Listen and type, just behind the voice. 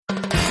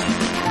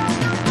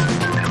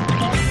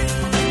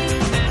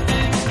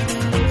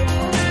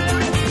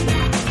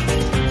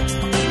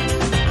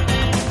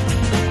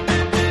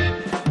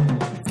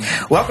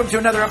Welcome to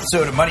another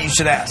episode of Money You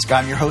Should Ask.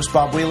 I'm your host,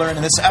 Bob Wheeler, and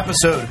in this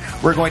episode,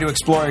 we're going to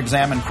explore,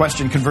 examine,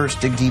 question, converse,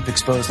 dig deep,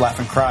 expose, laugh,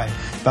 and cry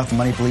about the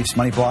money beliefs,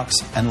 money blocks,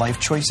 and life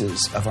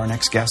choices of our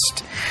next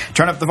guest.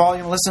 Turn up the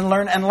volume, listen,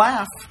 learn, and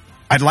laugh.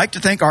 I'd like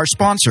to thank our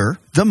sponsor,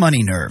 The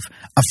Money Nerve,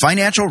 a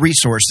financial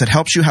resource that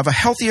helps you have a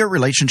healthier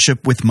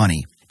relationship with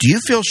money. Do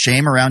you feel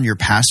shame around your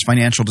past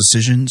financial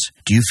decisions?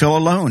 Do you feel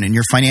alone in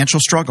your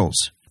financial struggles?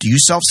 Do you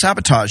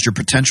self-sabotage your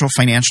potential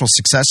financial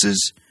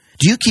successes?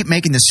 Do you keep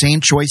making the same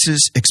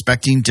choices,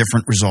 expecting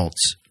different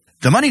results?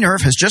 The Money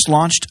Nerve has just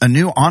launched a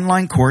new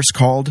online course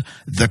called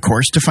The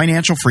Course to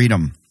Financial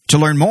Freedom. To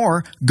learn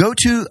more, go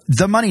to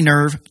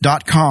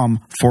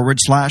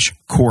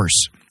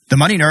themoneynerve.com/course. The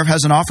Money Nerve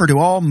has an offer to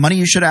all Money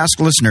You Should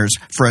Ask listeners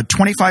for a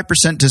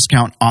 25%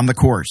 discount on the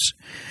course.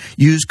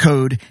 Use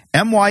code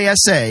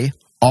MYSA,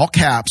 all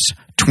caps,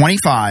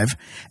 25,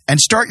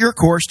 and start your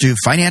course to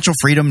financial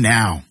freedom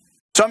now.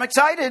 So I'm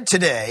excited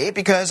today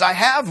because I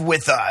have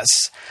with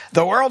us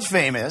the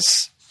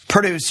world-famous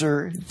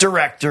producer,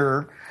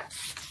 director,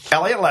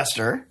 Elliott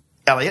Lester.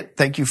 Elliott,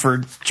 thank you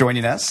for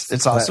joining us.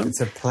 It's awesome. It's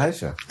a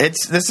pleasure.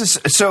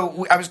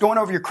 So I was going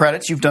over your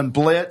credits. You've done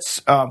Blitz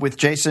with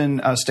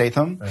Jason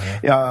Statham,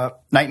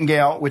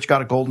 Nightingale, which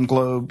got a Golden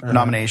Globe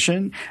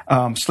nomination,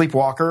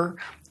 Sleepwalker.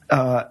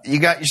 You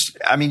got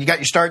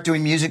your start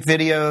doing music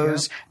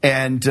videos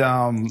and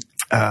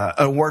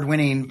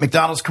award-winning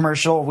McDonald's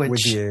commercial,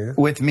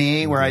 with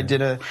me, where I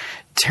did a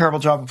terrible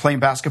job of playing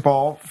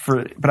basketball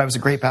but I was a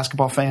great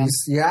basketball fan.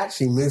 You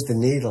actually moved the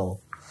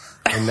needle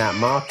in that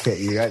market.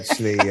 You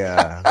actually,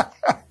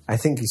 I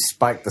think you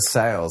spiked the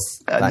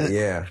sales that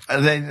year.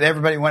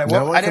 Everybody went.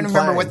 Well, I didn't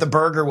remember what the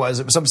burger was.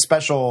 It was some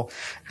special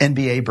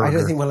NBA burger. I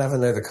don't think we'll ever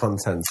know the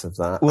contents of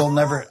that. We'll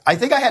never. I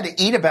think I had to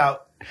eat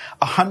about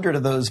 100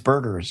 of those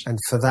burgers, and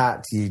for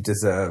that you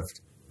deserved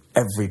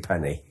every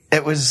penny.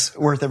 It was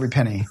worth every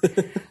penny.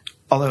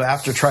 Although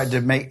AFTRA tried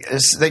to make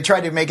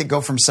it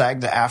go from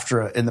SAG to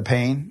AFTRA in the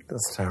pain.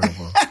 That's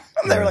terrible.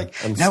 They were like,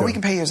 "No, sure. We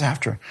can pay you as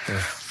AFTRA."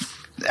 Yeah.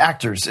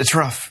 Actors, it's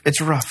rough.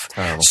 It's rough.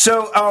 Terrible.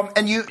 So,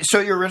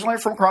 you're originally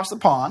from across the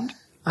pond.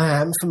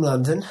 I am from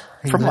London.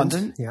 From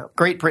London, yeah.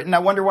 Great Britain. I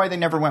wonder why they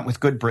never went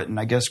with Good Britain.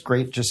 I guess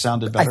Great just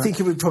sounded better. I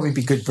think it would probably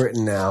be Good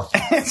Britain now.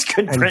 It's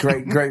Good Britain.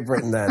 And Great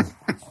Britain then.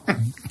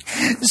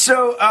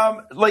 So,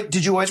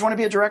 did you always want to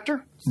be a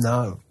director?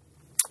 No.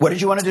 What did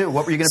you want to do?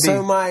 What were you going to be?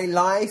 So my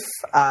life,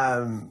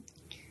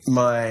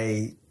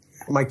 my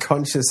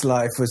conscious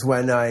life was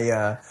when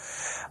I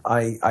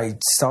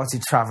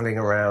started traveling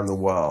around the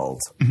world,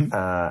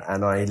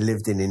 and I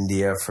lived in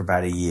India for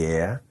about a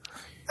year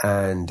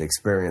and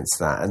experienced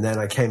that. And then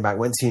I came back,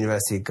 went to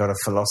university, got a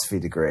philosophy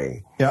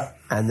degree. Yeah.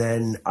 And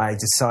then I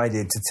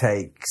decided to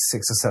take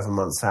 6 or 7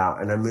 months out,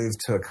 and I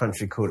moved to a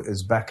country called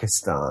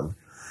Uzbekistan,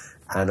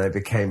 and I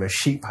became a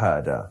sheep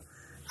herder.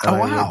 And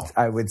wow.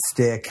 I would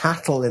steer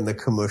cattle in the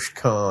Kamush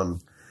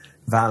Khan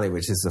Valley,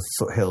 which is the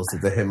foothills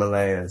of the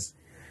Himalayas.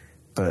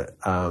 But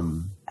I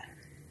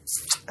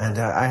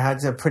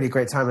had a pretty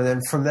great time. And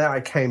then from there,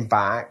 I came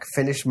back,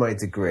 finished my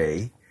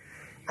degree,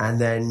 and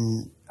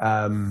then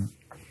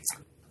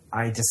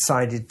I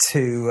decided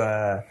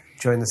to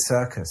join the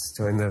circus,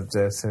 join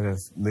the sort of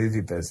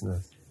movie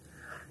business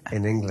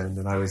in England.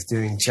 And I was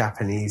doing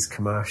Japanese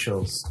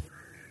commercials.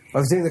 I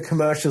was doing the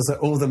commercials that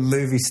all the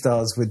movie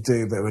stars would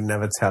do but would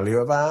never tell you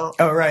about.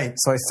 Oh, right.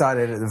 So I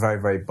started at the very,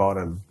 very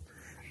bottom.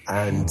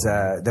 And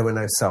there were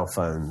no cell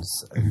phones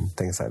and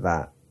things like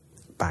that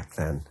back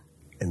then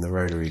in the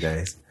rotary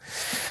days.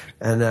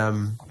 And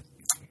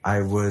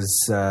I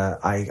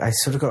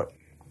sort of got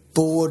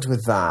bored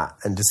with that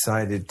and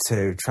decided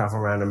to travel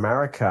around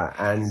America,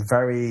 and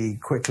very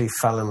quickly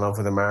fell in love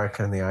with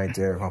America and the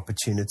idea of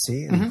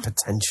opportunity and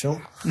potential.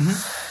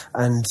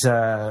 And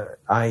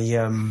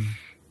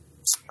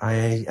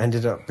I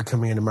ended up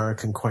becoming an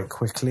American quite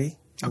quickly.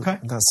 Okay.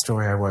 That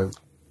story I won't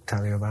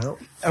tell you about.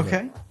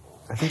 Okay.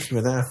 I think you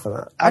were there for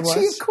that.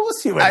 Actually, of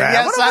course you were there.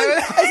 Yes, I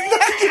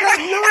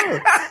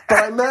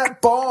know.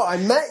 But I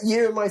met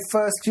you in my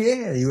first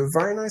year. You were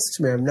very nice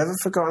to me. I've never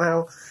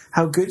forgotten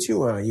how good you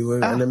were. You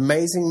were an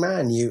amazing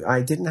man.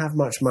 I didn't have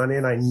much money,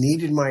 and I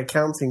needed my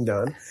accounting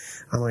done.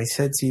 And I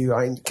said to you,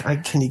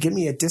 "Can you give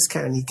me a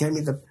discount?" And you gave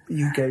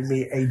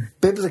me a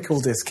biblical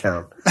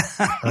discount.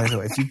 And I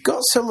thought, if you've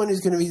got someone who's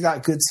going to be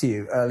that good to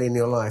you early in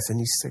your life, then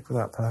you stick with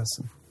that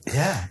person.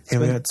 Yeah. Here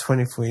we are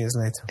 24 years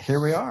later. Here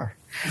we are.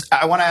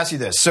 I want to ask you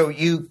this. So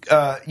you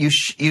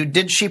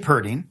did sheep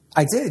herding.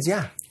 I did,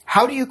 yeah.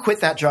 How do you quit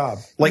that job?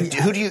 Why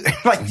do you quit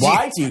that job?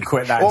 Why do you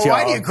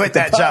quit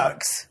that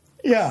job?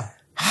 Yeah.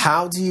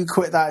 How do you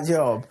quit that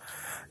job?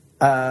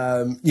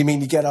 You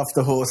mean you get off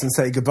the horse and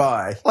say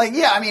goodbye?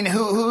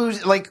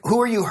 Who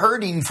are you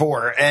herding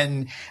for?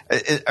 And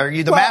are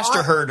you the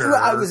master herder?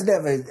 I was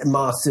never a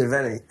master of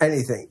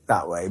anything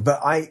that way,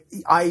 but I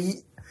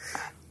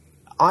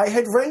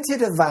had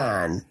rented a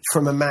van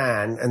from a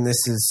man, and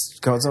this is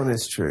God's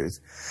honest truth,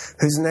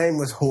 whose name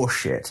was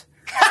Horseshit.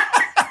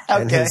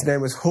 Okay. And his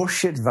name was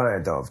Horseshit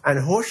Vyadov. And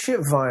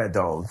Horseshit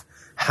Vyadov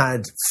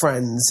had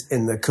friends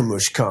in the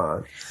Kamush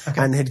Khan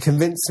and had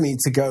convinced me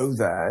to go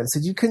there and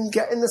said, you can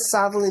get in the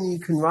saddle and you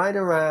can ride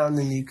around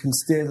and you can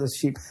steer the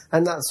sheep.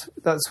 And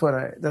that's what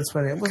I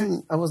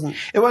wasn't.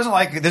 It wasn't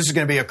like this is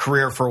going to be a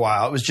career for a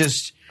while. It was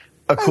just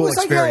a cool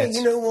experience. Like, hey,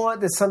 you know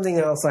what? There's something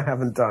else I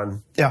haven't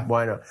done. Yeah.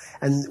 Why not?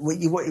 And what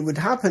would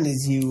happen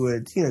is you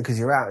would, because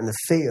you're out in the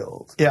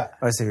field. Yeah.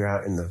 I say you're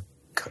out in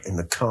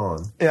the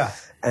Khan. Yeah.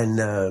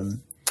 And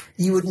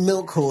you would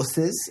milk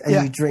horses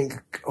and you drink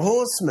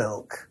horse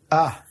milk,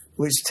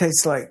 which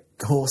tastes like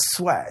horse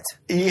sweat.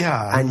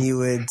 Yeah. And you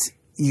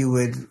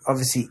would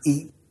obviously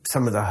eat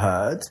some of the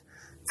herd,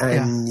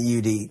 and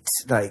you'd eat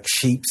like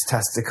sheep's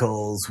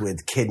testicles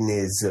with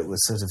kidneys that were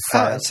sort of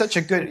fried. It's such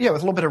a good, with a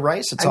little bit of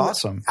rice. It's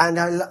awesome. And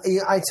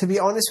I, to be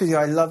honest with you,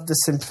 I love the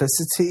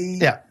simplicity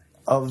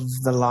of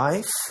the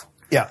life.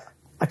 Yeah.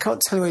 I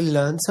can't tell you I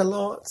learnt a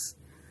lot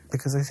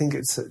because I think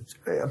it's,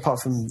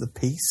 apart from the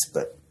peace,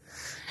 but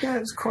yeah,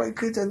 it was quite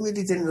good. I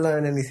really didn't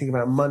learn anything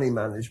about money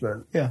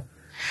management. Yeah.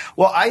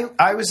 Well,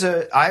 I was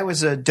a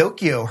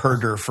Dokyo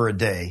herder for a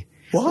day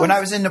when I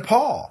was in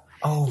Nepal.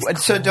 Oh,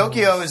 so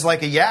Dokyo is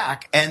like a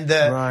yak, and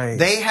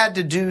they had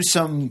to do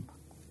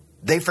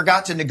they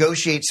forgot to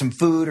negotiate some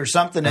food or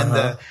something, and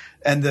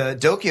the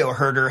Dokyo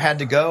herder had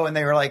to go, and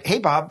they were like, "Hey,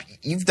 Bob,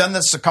 you've done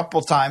this a couple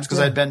of times," because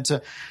I'd been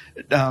to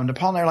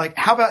Nepal, and they're like,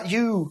 "How about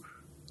you?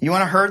 You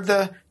want to herd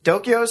the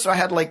Dokyos?" So I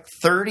had like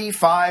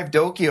 35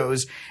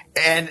 Dokyos,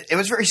 and it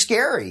was very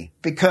scary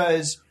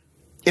because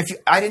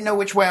I didn't know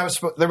which way I was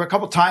supposed. There were a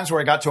couple of times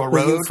where I got to a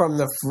road. Were you from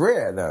the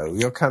rear though?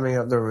 You're coming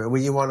up the rear. Were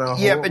you on a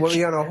were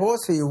you on a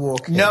horse or you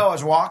walking? No, I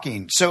was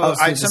walking. So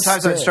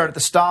sometimes I'd start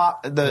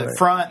at the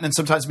front, and then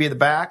sometimes be at the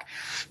back,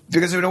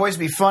 because it would always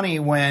be funny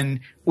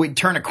when we'd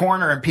turn a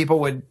corner and people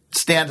would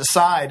stand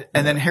aside,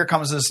 and then here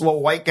comes this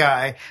little white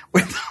guy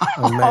with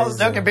all this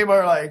milk, and people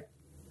are like.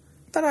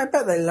 But I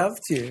bet they loved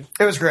you.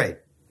 It was great.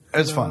 It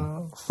was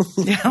fun.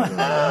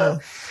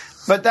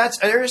 But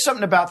there is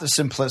something about the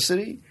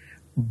simplicity,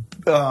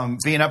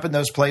 being up in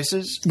those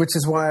places. Which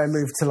is why I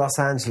moved to Los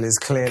Angeles,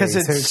 clearly. Because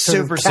it's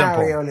super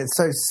simple. It's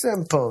so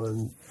simple.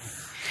 And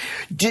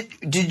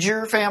Did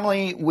your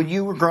family, when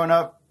you were growing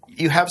up,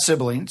 you have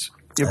siblings?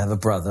 I have a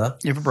brother.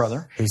 You have a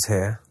brother? Who's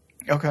here.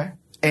 Okay.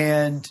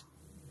 And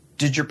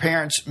did your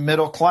parents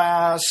middle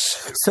class?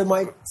 So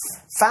my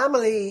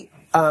family...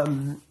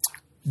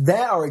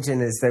 their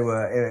origin is they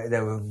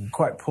were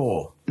quite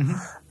poor,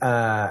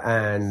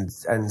 and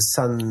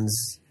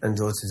sons and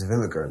daughters of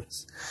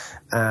immigrants,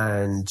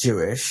 and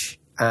Jewish.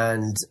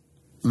 And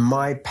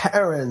my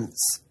parents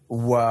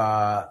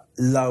were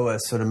lower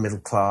sort of middle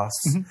class.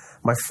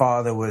 My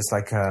father was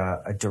like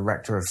a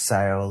director of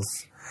sales,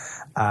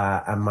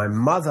 and my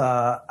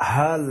mother,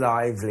 her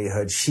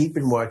livelihood, she'd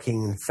been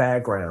working in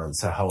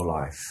fairgrounds her whole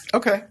life.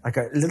 Okay, like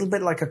a little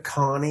bit like a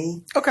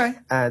carny. Okay,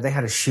 they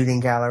had a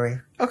shooting gallery.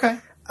 Okay.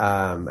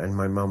 And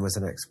my mum was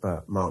an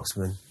expert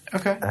marksman.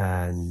 Okay.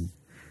 And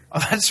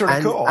that's sort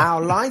of cool.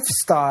 Our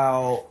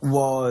lifestyle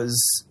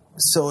was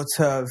sort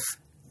of,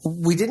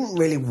 we didn't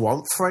really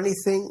want for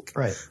anything.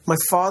 Right. My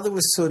father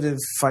was sort of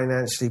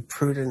financially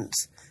prudent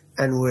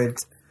and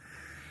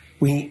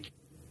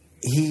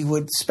he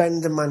would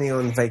spend the money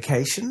on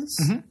vacations,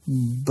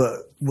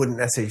 but wouldn't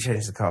necessarily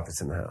change the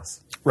carpets in the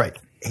house. Right.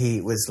 He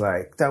was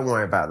like, don't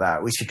worry about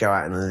that. We should go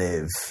out and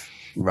live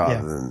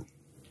rather than...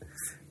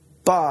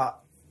 But...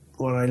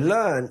 what I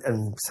learned,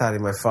 and sadly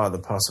my father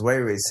passed away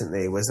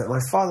recently, was that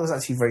my father was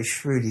actually very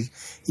shrewd.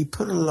 He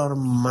put a lot of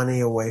money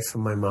away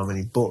from my mum, and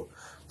he bought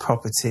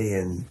property,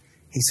 and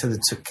he sort of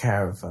took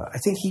care of her. I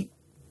think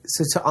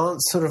to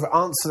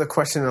answer the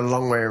question a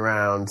long way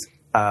around,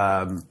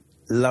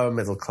 lower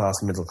middle class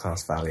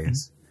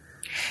values.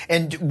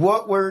 And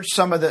what were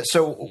some of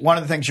so one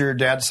of the things your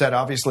dad said,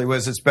 obviously,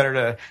 was it's better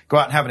to go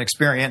out and have an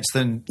experience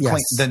than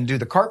do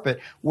the carpet.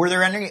 Were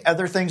there any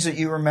other things that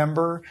you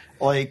remember,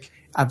 like...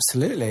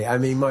 Absolutely. I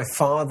mean, my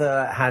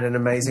father had an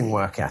amazing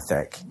work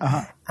ethic.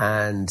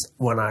 And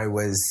when I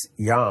was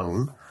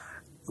young,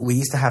 we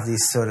used to have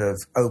these sort of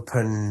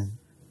open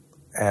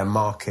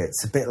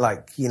markets, a bit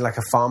like like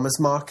a farmer's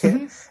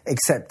market,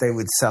 except they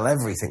would sell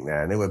everything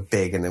there, and they were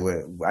big, and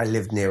I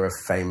lived near a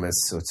famous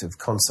sort of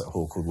concert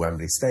hall called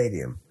Wembley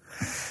Stadium.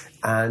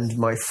 And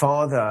my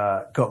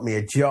father got me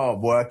a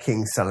job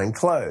selling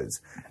clothes,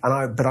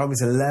 but I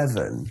was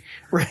 11.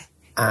 Right.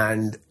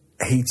 And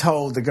he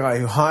told the guy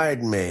who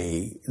hired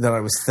me that I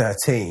was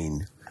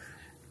 13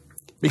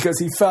 because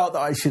he felt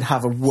that I should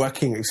have a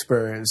working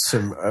experience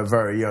from a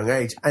very young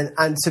age.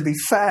 And to be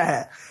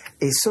fair,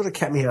 it sort of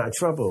kept me out of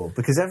trouble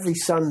because every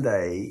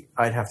Sunday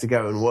I'd have to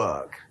go and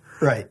work.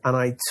 Right. And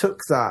I took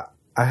that,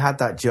 I had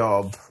that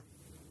job.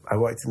 I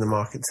worked in the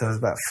market till I was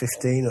about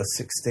 15 or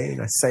 16.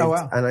 I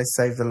saved, and I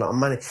saved a lot of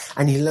money.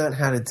 And you learn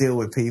how to deal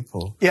with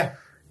people. Yeah.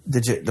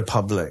 The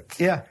public.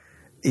 Yeah.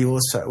 We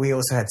also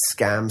had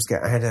scams. Can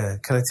I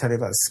tell you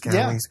about the scam?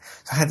 Yeah.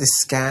 I had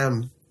this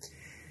scam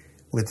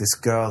with this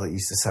girl that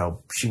used to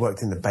sell. She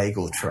worked in the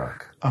bagel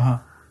truck.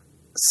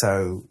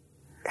 So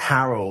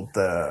Harold,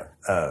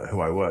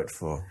 who I worked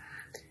for,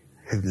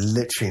 who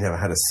literally never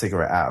had a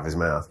cigarette out of his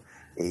mouth,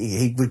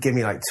 he would give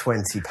me like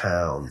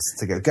 £20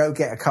 to go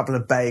get a couple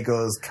of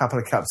bagels, a couple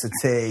of cups of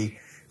tea.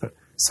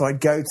 So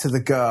I'd go to the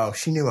girl.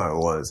 She knew who I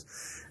was.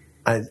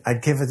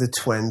 I'd give her the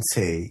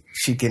 20.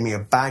 She'd give me a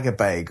bag of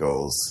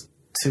bagels,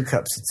 2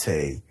 cups of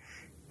tea,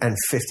 and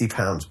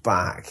 £50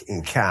 back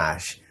in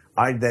cash.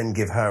 I'd then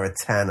give her a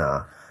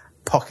tenner,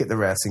 pocket the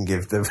rest, and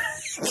give the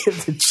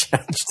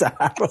change to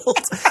Harold.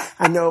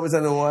 And no one was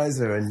any the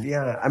wiser. And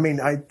yeah, I mean,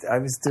 I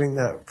was doing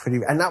that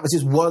and that was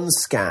just one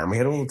scam. We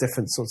had all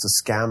different sorts of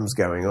scams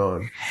going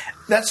on.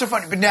 That's so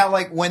funny. But now,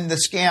 like, when the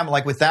scam,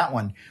 like with that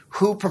one,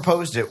 who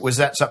proposed it? Was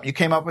that something you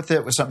came up with?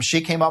 It was something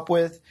she came up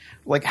with?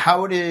 Like,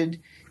 how did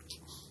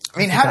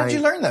you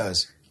learn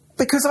those?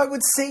 Because I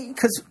would see,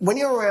 because when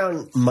you're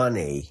around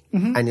money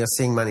and you're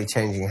seeing money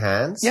changing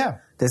hands,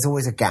 there's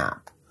always a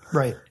gap.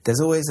 Right. There's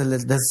always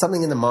there's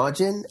something in the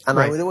margin, and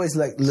I would always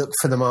look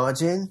for the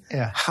margin.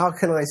 Yeah. How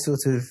can I sort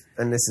of,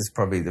 and this is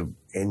probably the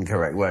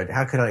incorrect word,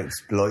 how can I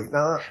exploit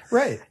that?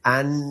 Right.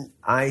 And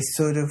I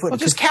sort of would. Well,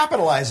 just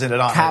capitalize it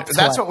on it.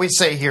 That's what we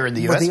say here in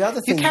the U.S. The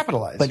other thing, you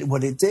capitalize. But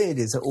what it did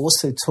is it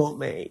also taught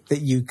me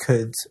that you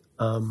could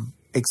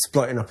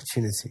exploit an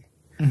opportunity.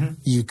 Mm-hmm.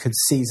 You could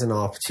seize an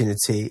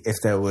opportunity if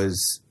there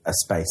was a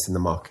space in the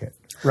market.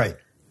 Right.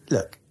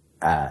 Look,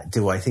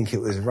 do I think it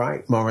was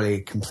right?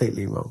 Morally,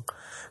 completely wrong.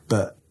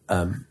 But,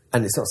 and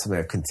it's not something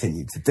I've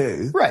continued to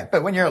do. Right,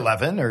 but when you're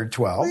 11 or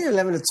 12. When you're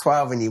 11 or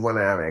 12 and you want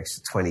to have an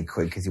extra 20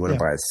 quid because you want to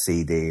buy a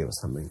CD or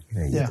something,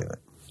 you do it.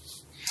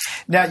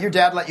 Now, your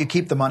dad let you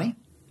keep the money?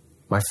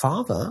 My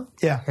father?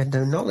 Yeah. Had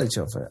no knowledge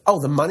of it.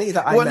 Oh, the money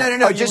that I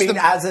no. Oh, just you mean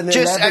as an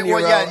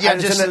 11-year-old?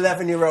 As an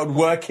 11-year-old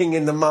working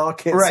in the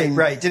markets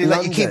Right. Did he let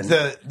London. you keep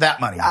that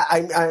money?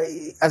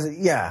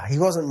 He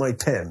wasn't my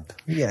pimp.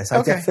 Yes,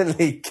 I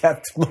definitely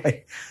kept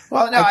my...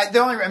 Well, no,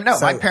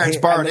 my parents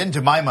borrowed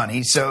into my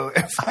money, so...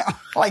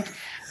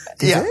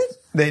 Did it?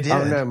 They did.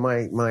 Oh, no,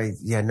 my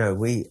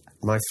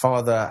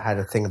father had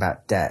a thing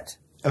about debt.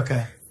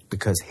 Okay.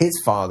 Because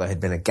his father had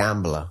been a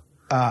gambler.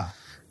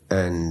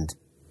 And...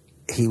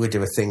 he would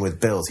do a thing with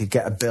bills. He'd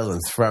get a bill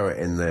and throw it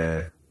in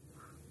the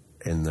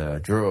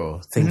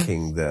drawer,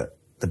 thinking that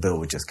the bill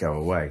would just go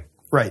away.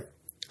 Right.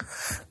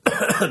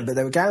 But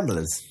they were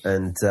gamblers,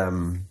 and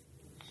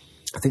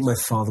I think my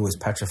father was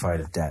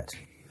petrified of debt.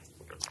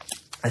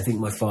 I think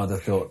my father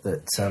thought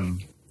that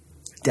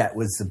debt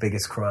was the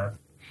biggest crime.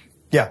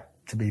 Yeah.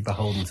 To be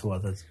beholden to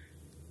others.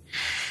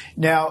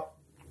 Now,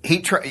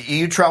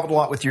 you traveled a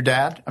lot with your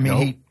dad? I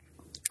mean,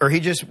 he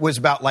just was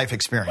about life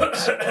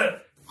experience.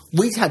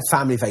 We'd had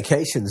family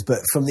vacations, but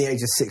from the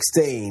age of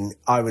 16,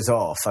 I was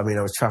off. I mean,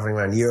 I was traveling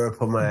around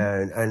Europe on my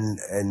own,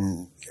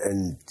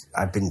 and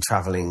I've been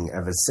traveling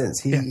ever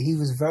since. He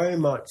was very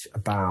much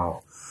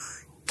about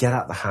get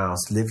out the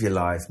house, live your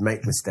life,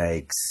 make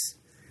mistakes.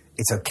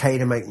 It's okay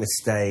to make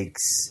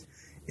mistakes.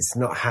 It's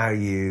not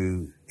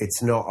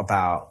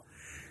about,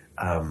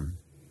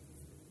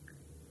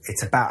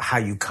 it's about how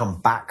you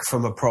come back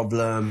from a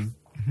problem.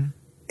 Mm-hmm.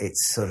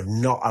 It's sort of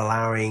not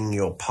allowing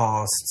your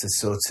past to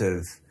sort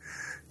of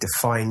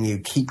define you.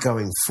 Keep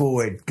going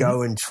forward.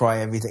 Go and try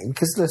everything.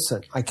 Because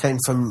listen, I came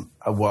from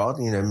a world,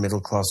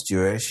 middle-class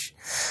Jewish.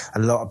 A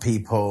lot of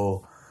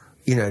people,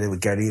 they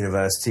would go to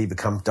university,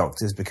 become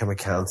doctors, become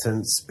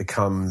accountants,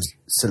 become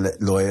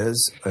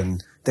lawyers,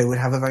 and they would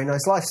have a very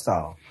nice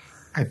lifestyle.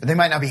 Right, but they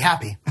might not be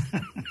happy.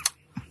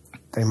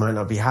 They might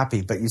not be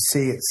happy, but you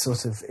see, it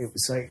was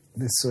like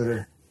this sort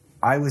of,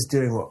 I was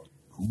doing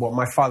what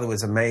my father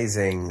was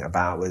amazing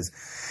about was,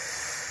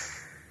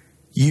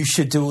 you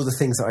should do all the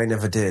things that I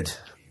never did.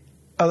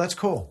 Oh, that's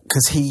cool.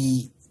 Because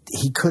he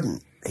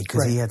couldn't,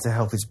 because he had to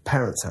help his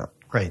parents out.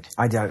 Right.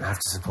 I don't have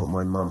to support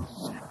my mum.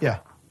 Yeah.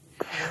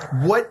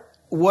 What's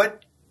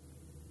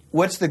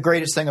the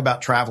greatest thing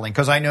about traveling?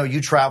 Because I know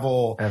you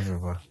travel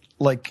everywhere.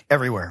 Like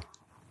everywhere.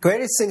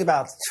 Greatest thing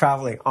about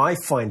traveling, I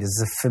find, is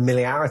the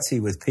familiarity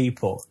with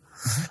people.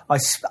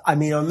 Mm-hmm. I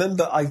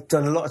remember I've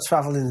done a lot of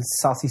travel in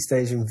Southeast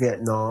Asia and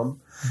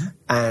Vietnam,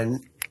 and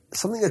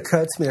something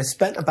occurred to me. I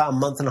spent about a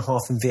month and a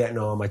half in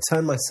Vietnam. I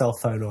turned my cell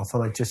phone off,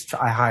 and I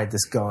hired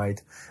this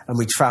guide, and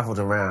we traveled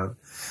around.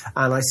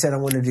 And I said I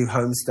wanted to do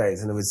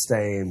homestays, and I would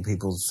stay in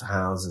people's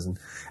houses.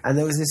 And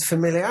there was this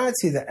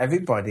familiarity that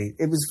everybody,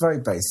 it was very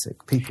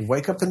basic. People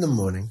wake up in the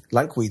morning,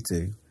 like we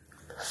do.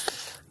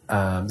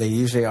 They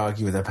usually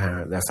argue with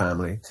their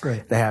family.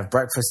 Great. They have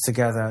breakfast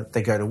together.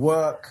 They go to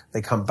work.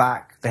 They come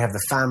back. They have the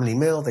family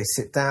meal. They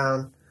sit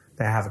down.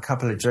 They have a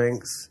couple of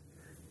drinks,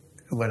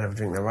 whatever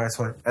drink their rice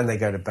wine, and they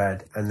go to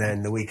bed. And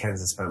then the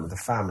weekends are spent with the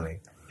family.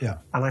 Yeah.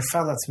 And I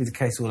found that to be the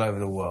case all over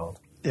the world.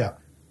 Yeah.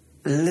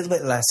 A little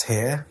bit less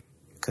here,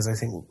 because I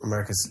think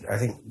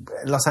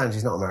Los Angeles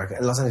is not America.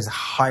 Los Angeles is a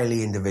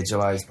highly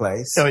individualized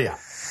place. Oh, yeah.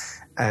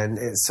 And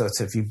it's sort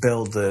of, you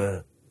build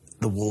the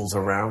walls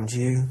around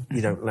you.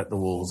 You don't let the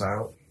walls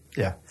out.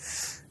 Yeah.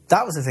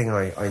 That was the thing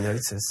I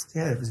noticed.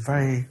 Yeah, it was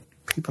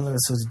people are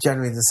sort of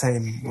generally the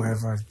same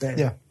wherever I've been.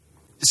 Yeah.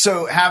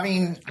 So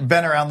having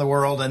been around the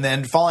world and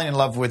then falling in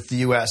love with the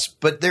U.S.,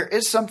 but there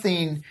is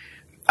something,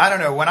 I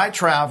don't know, when I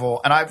travel,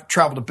 and I've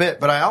traveled a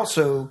bit, but I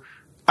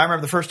I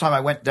remember the first time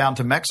I went down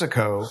to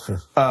Mexico,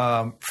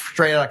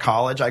 straight out of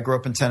college. I grew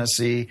up in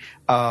Tennessee.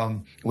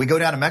 We go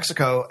down to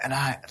Mexico, and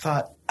I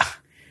thought,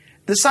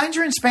 the signs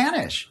are in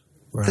Spanish.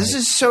 Right. This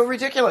is so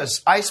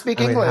ridiculous. I speak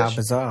English. How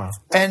bizarre.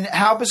 And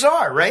how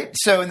bizarre, right?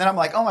 So, and then I'm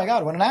like, oh my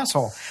God, what an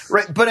asshole.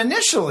 Right. But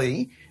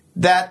initially,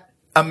 that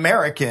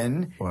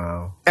American,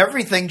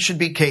 everything should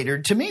be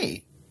catered to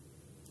me.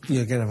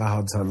 You're going to have a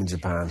hard time in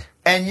Japan.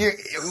 And you're...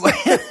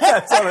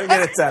 That's all I'm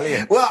going to tell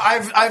you. Well,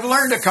 I've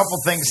learned a couple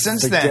things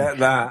since then. Forget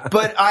that.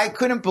 But I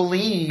couldn't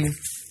believe...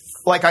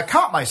 Like, I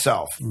caught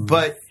myself.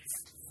 But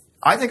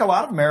I think a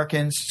lot of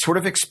Americans sort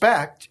of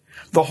expect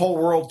the whole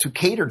world to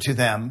cater to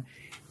them,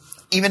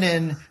 even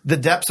in the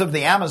depths of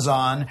the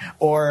Amazon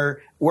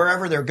or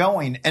wherever they're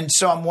going. And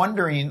so I'm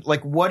wondering,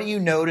 like, what do you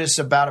notice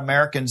about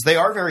Americans? They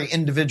are very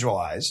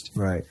individualized.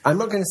 Right. I'm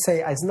not going to say,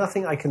 there's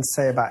nothing I can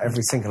say about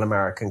every single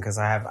American because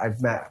I've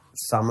met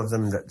some of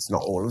them, that's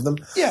not all of them.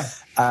 Yeah.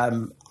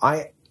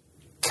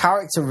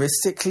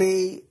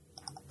 Characteristically,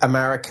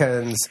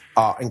 Americans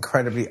are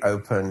incredibly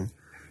open,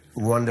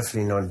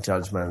 wonderfully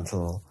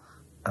non-judgmental,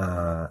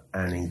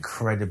 and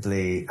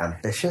incredibly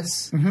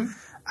ambitious. Mm-hmm.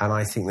 And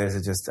I think those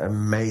are just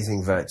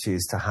amazing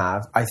virtues to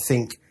have. I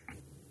think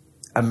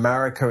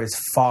America is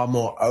far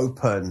more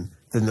open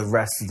than the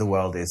rest of the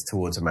world is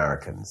towards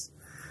Americans.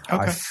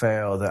 Okay. I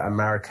feel that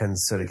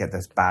Americans sort of get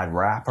this bad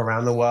rap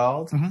around the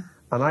world, and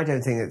I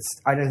don't think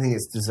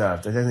it's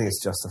deserved. I don't think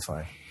it's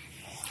justified.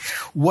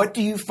 What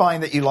do you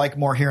find that you like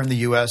more here in the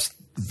U.S.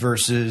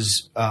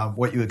 versus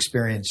what you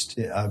experienced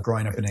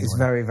growing up in England? It's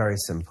very, very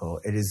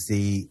simple. It is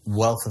the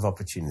wealth of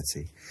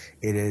opportunity.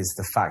 It is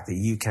the fact that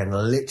you can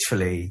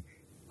literally,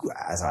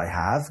 as I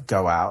have,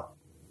 go out,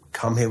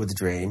 come here with a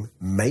dream,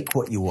 make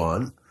what you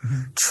want,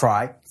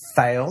 try,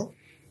 fail,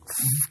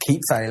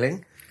 keep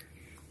failing,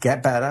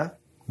 get better,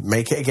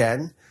 make it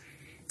again,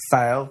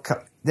 fail.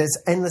 There's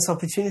endless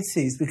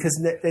opportunities because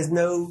there's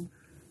no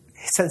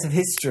sense of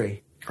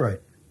history. Right.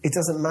 It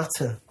doesn't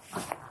matter.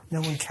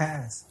 No one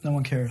cares. No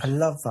one cares. I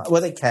love that.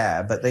 Well, they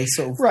care, but they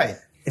sort of... Right.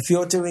 If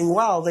you're doing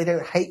well, they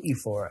don't hate you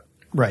for it.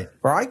 Right.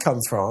 Where I come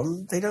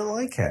from, they don't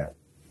like it.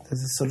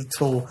 There's a sort of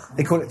tall...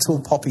 They call it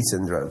tall poppy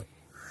syndrome.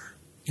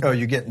 Oh,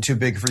 you're getting too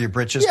big for your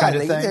britches kind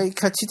of thing? Yeah, they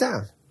cut you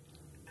down.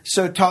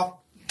 So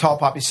tall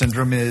poppy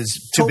syndrome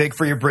is too big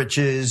for your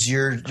britches,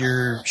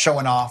 you're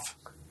showing off.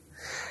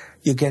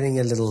 You're getting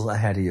a little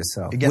ahead of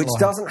yourself, which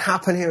doesn't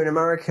happen here in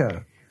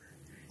America,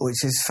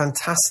 which is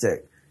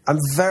fantastic. I'm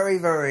very,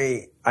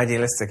 very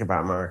idealistic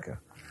about America.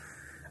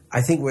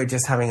 I think we're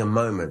just having a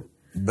moment,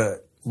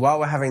 but while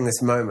we're having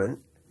this moment,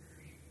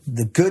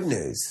 the good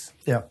news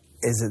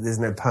is that there's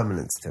no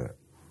permanence to it.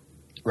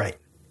 Right.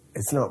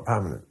 It's not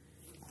permanent.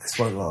 This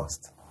won't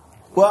last.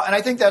 Well, and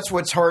I think that's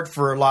what's hard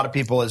for a lot of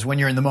people is when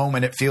you're in the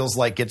moment, it feels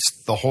like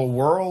it's the whole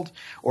world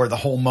or the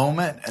whole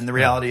moment, and the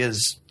reality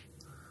is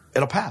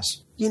it'll pass.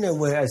 You know,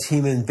 we're, as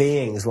human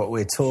beings, what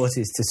we're taught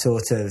is to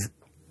sort of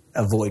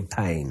avoid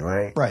pain,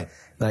 right? Right.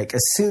 Like,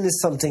 as soon as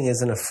something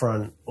is an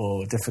affront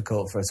or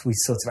difficult for us, we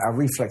sort of, our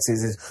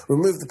reflexes is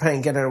remove the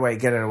pain, get it away,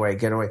 get it away,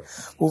 get it away.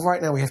 Well,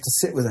 right now we have to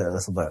sit with it a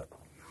little bit.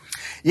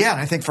 Yeah,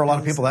 and I think for a lot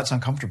of people that's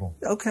uncomfortable.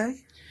 Okay.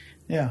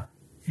 Yeah.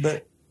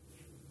 But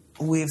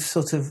we've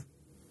sort of,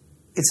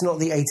 it's not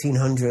the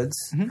 1800s.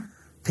 Mm-hmm.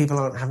 People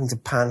aren't having to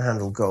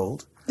panhandle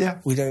gold. Yeah.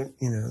 We don't,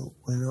 we're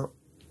not.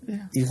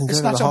 Yeah. You can go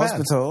to the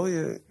hospital.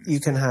 You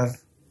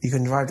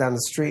can drive down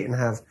the street and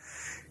have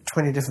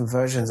 20 different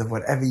versions of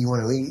whatever you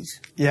want to eat.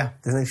 Yeah.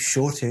 There's no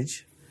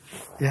shortage.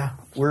 Yeah.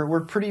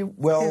 We're pretty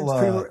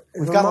well,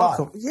 we've got a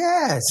lot.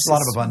 Yes. A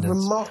lot of abundance.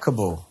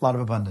 Remarkable. A lot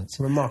of abundance.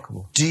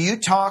 Remarkable. Do you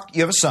talk,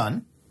 you have a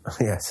son.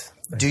 Yes.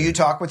 Do you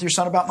talk with your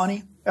son about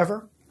money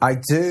ever? I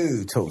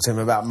do talk to him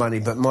about money,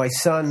 but my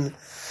son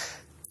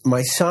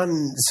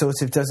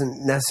sort of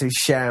doesn't necessarily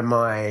share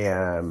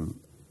my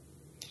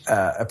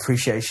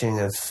appreciation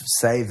of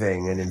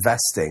saving and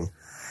investing,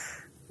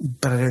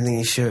 but I don't think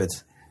he should.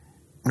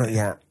 Not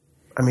yet.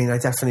 I mean, I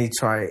definitely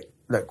try.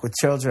 Look, with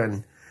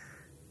children,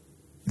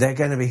 they're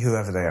going to be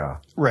whoever they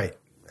are. Right.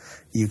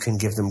 You can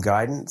give them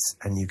guidance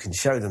and you can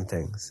show them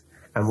things,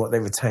 and what they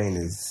retain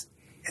is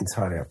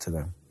entirely up to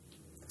them.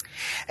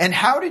 And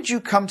how did you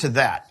come to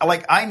that?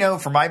 Like, I know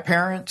for my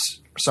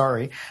parents,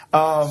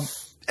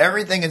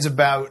 everything is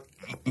about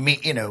me,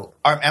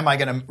 am I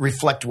going to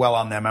reflect well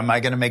on them? Am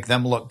I going to make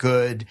them look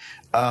good?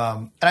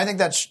 And I think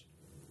that's,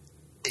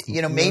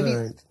 maybe,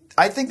 right.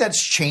 I think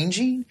that's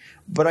changing,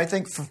 but I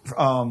think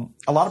a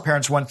lot of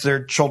parents want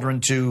their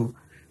children to,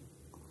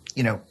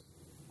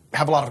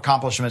 have a lot of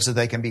accomplishments that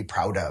they can be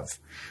proud of.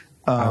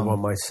 I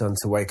want my son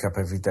to wake up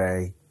every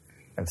day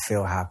and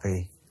feel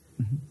happy,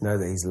 know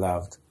that he's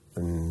loved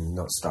and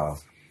not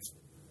starved.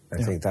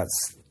 I think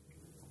that's,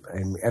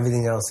 and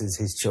everything else is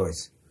his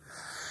choice.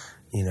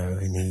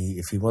 And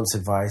if he wants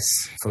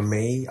advice from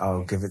me,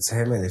 I'll give it to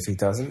him. And if he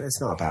doesn't, it's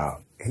not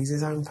about, he's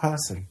his own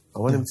person. I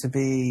want him to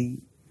be,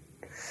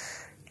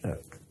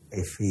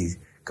 if he,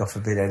 God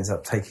forbid, ends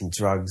up taking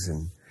drugs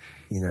and,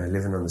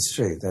 living on the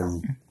street,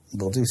 then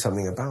we'll do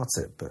something about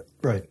it. But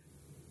right.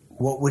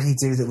 what would he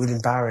do that would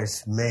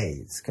embarrass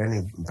me? It's only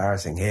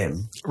embarrassing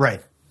him.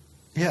 Right.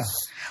 Yeah.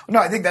 No,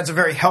 I think that's a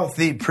very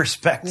healthy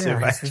perspective.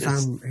 Yeah,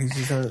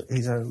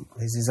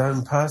 he's his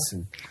own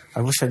person.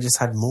 I wish I just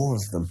had more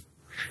of them.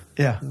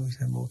 Yeah. I wish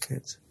I had more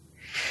kids.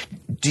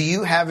 Do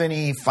you have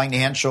any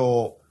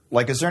financial,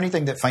 is there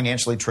anything that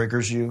financially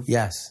triggers you?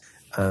 Yes.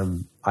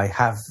 I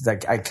have,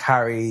 I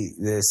carry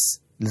this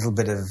little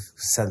bit of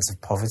sense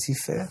of poverty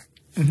fear,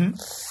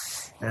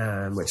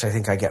 which I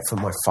think I get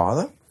from my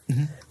father,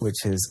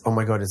 which is, oh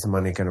my God, is the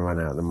money going to run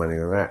out? The money going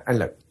to run out? And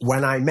look,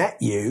 when I met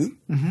you,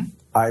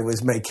 I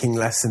was making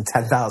less than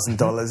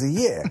 $10,000 a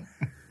year.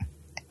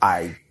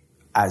 I,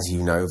 as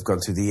you know, have gone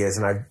through the years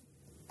and I've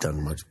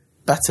done much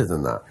better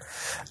than that.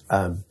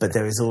 But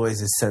there is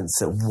always a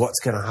sense of what's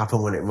going to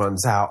happen when it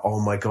runs out. Oh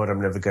my God, I'm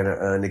never going to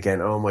earn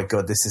again. Oh my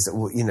God, this is,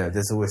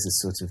 there's always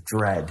this sort of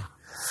dread.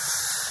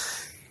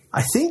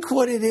 I think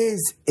what it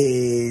is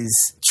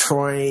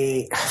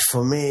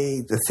for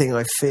me, the thing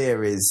I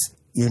fear is,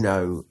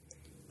 not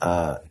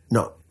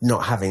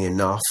having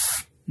enough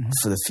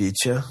for the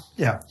future.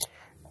 Yeah.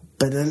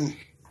 But then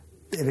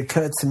it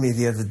occurred to me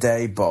the other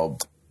day,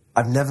 Bob,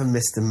 I've never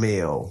missed a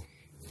meal.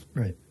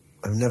 Right.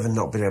 I've never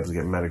not been able to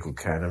get medical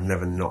care, and I've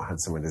never not had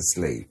somewhere to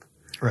sleep.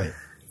 Right.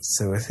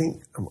 So I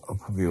think I'll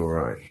probably be all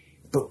right.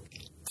 But,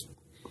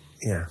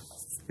 yeah.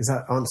 Is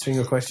that answering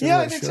your question? Yeah,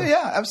 I think so.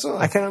 Yeah,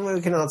 absolutely.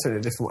 We can answer it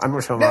a different way. I'm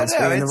not sure I'm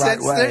answering it in the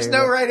right way. There's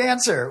no right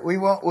answer. We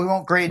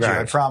won't grade you,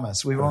 I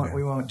promise. We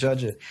won't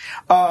judge it.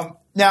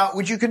 Now,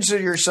 would you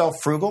consider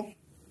yourself frugal?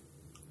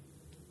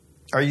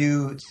 Are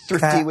you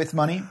thrifty with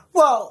money?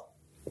 Well,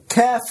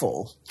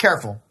 careful.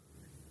 Careful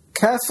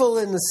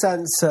in the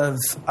sense of,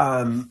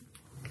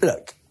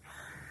 look,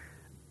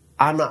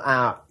 I'm not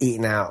out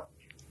eating out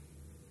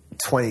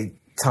 20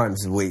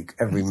 times a week,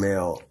 every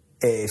meal.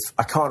 If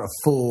I can't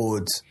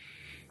afford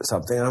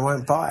something, I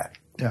won't buy it.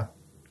 Yeah.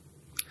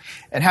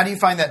 And how do you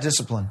find that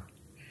discipline?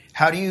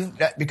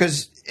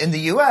 Because in the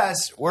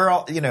U.S., we're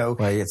all, Well,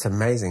 it's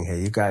amazing here.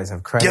 You guys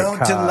have credit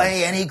cards. Don't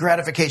delay any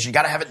gratification. You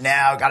got to have it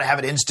now. Got to have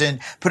it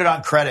instant. Put it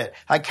on credit.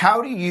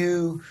 How do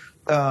you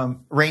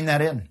rein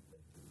that in?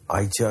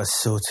 I just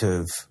sort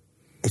of,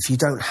 if you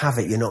don't have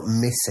it, you're not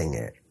missing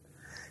it.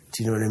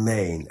 Do you know what I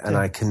mean? And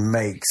I can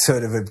make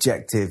sort of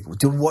objective,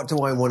 what do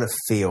I want to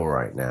feel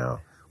right now?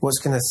 What's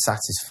going to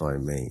satisfy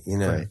me,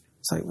 Right.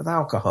 It's like with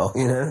alcohol,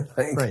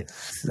 Right.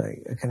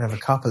 I can have a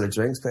couple of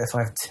drinks, but if I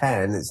have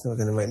 10, it's not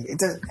going to make me...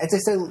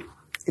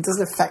 It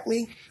doesn't affect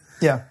me.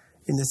 Yeah.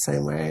 In the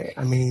same way.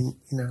 I mean,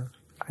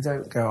 I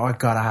don't go, I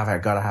gotta have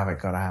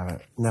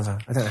it. Never.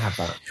 I don't have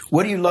that.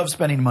 What do you love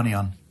spending money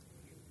on?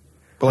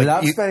 I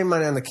love spending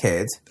money on the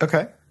kids.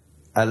 Okay.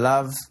 I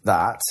love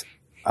that.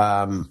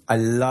 I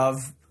love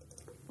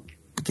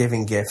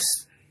giving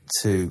gifts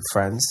to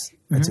friends.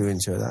 I do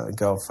enjoy that, and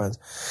girlfriends.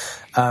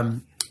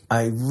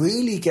 I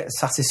really get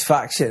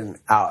satisfaction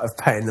out of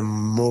paying the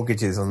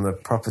mortgages on the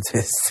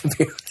properties, to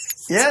be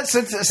honest. Yeah,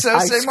 so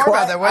say more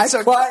about that.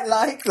 I quite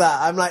like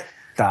that. I'm like,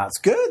 that's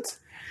good.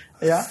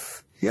 Yeah?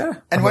 Yeah.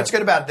 And what's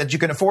good about it? That you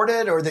can afford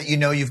it, or that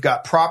you've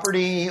got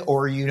property,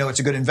 or it's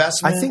a good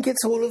investment? I think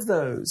it's all of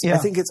those. Yeah. I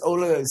think it's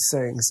all of those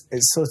things.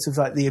 It's sort of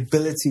like the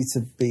ability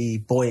to be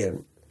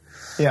buoyant.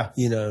 Yeah.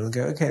 And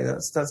go, okay,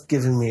 that's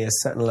giving me a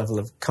certain level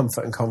of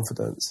comfort and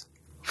confidence.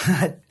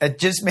 It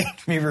just made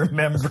me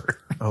remember.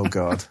 Oh,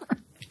 God.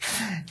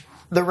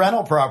 The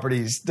rental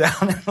properties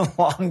down in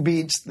Long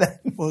Beach.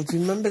 Well, do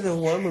you remember the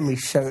one when we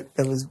showed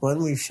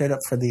up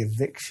for the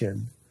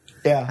eviction?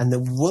 Yeah. And the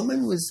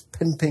woman was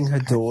pimping her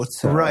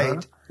daughter.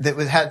 Right.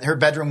 Her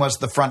bedroom was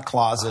the front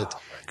closet,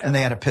 and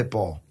they had a pit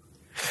bull.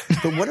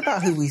 But what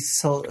about who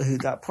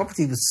that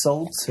property was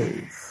sold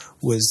to?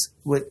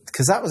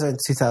 Because that was in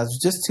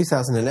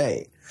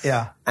 2008.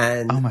 Yeah.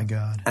 And oh my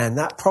God. And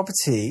that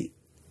property,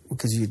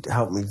 because you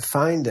helped me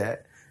find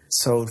it,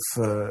 sold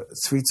for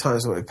 3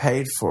 times what we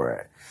paid for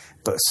it,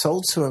 but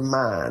sold to a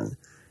man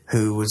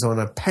who was on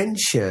a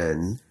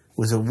pension,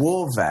 was a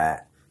war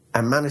vet,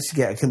 and managed to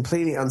get a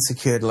completely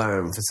unsecured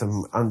loan for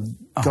some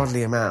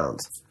ungodly amount.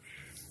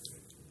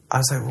 I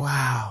was like,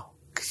 wow,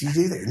 could you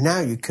do that? Now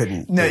you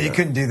couldn't. No, you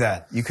couldn't do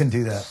that. You couldn't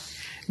do that.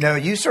 No,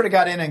 you sort of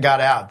got in and got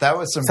out. That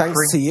was some... Thanks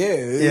to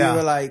you. Yeah. You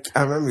were like,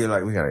 I remember you were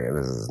like, we got to get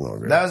this. This is not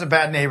good. That was a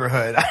bad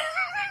neighborhood.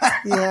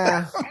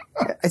 Yeah.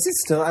 Is it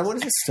still? I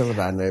wonder if it's still a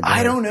bad neighborhood.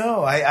 I don't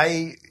know.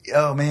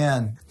 Oh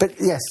man. But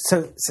yes,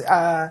 so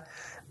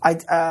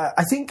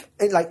I think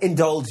like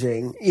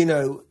indulging.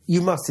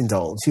 You must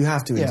indulge. You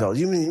have to indulge.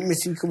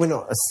 We're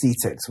not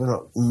ascetics. We're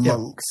not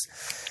monks.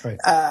 Right.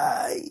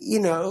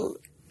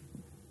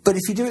 But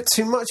if you do it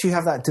too much, you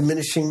have that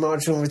diminishing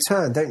marginal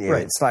return, don't you?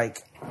 Right. It's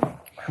like,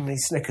 how many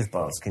Snickers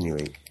bars can you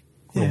eat?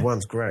 Well, Yeah.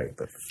 one's great,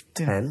 but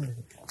 10.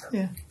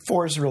 Yeah.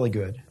 4 is really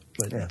good.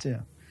 But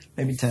yeah.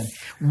 Maybe 10.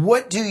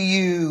 What do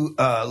you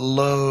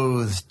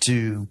loathe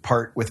to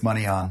part with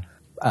money on?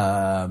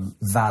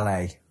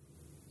 Valet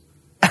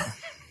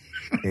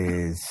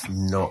is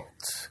not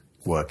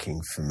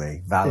working for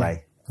me.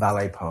 Valet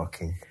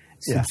parking.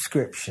 Yeah.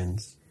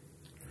 Subscriptions.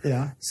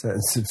 Yeah.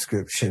 Certain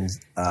subscriptions.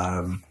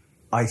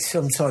 I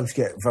sometimes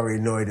get very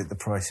annoyed at the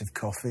price of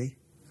coffee.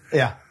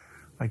 Yeah.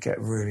 I get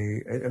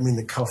really... I mean,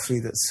 the coffee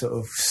that's sort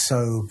of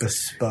so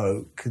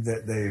bespoke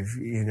that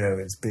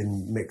it's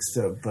been mixed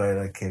up by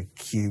like a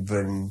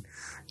Cuban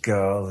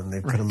girl and they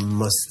put a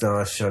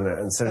mustache on it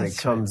and suddenly it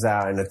comes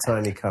out in a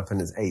tiny cup and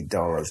it's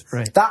 $8.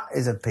 Right. That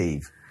is a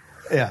peeve.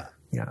 Yeah.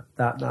 Yeah,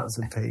 that's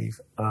a peeve.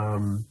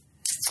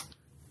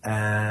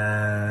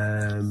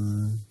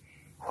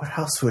 What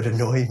else would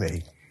annoy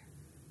me?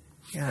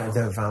 Yeah,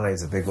 the valet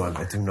is a big one.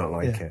 I do not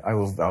like it.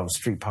 I'll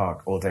street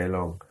park all day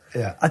long.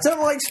 Yeah. I don't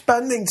like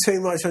spending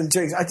too much on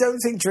drinks. I don't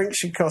think drinks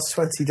should cost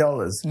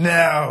 $20.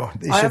 No,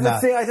 they should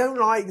not. I don't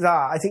like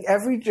that. I think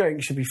every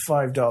drink should be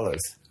 $5.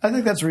 I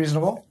think that's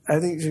reasonable. I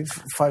think it should be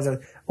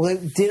 $5. Well,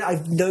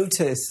 I've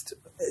noticed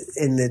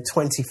in the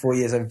 24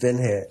 years I've been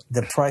here,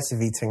 the price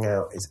of eating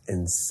out is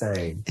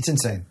insane. It's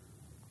insane.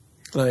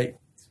 Like,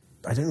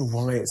 I don't know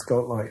why it's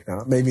got like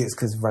that. Maybe it's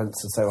because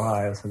rents are so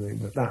high or something,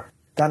 but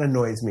that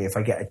annoys me if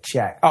I get a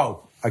check.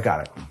 Oh, I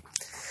got it.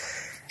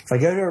 If I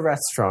go to a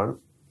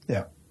restaurant...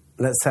 Yeah.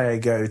 Let's say I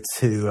go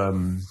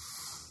to,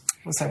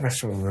 what's that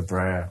restaurant in La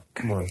Brea?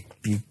 Come on,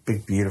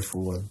 big,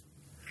 beautiful one.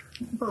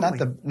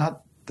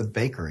 Not the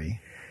bakery.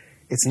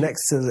 It's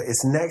next to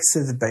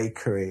the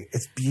bakery.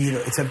 It's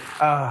beautiful. It's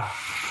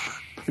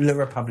Le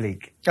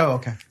Republique. Oh,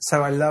 okay.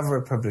 So I love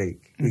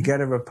Republique. Mm-hmm. You go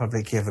to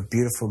Republique, you have a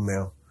beautiful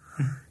meal.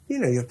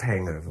 Mm-hmm. You're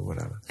paying over,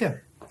 whatever. Yeah.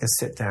 You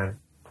sit down,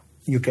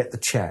 you get the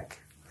check.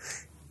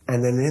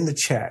 And then in the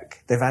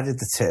check, they've added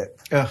the tip.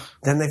 Ugh.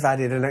 Then they've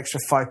added an extra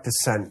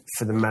 5%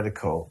 for the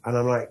medical. And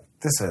I'm like,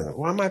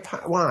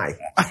 why?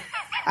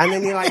 And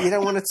then you're like, you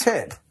don't want a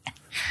tip.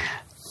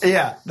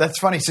 Yeah, that's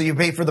funny. So you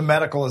pay for the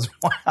medical as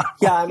well.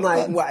 Yeah, I'm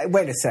like,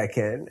 wait a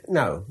second.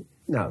 No.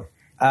 Those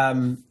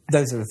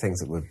are the things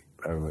that would...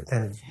 not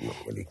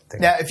really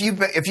now, if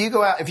you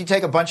go out, if you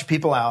take a bunch of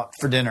people out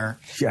for dinner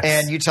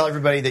and you tell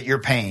everybody that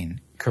you're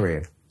paying...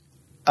 Korean.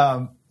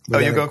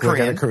 You go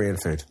Korean. We'll get Korean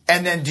food.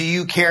 And then do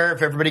you care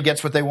if everybody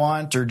gets what they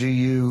want, or do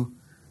you...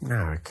 No,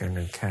 I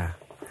don't care.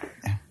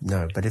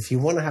 No, but if you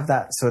want to have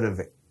that sort of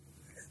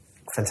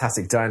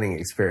fantastic dining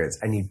experience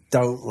and you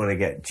don't want to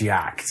get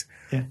jacked,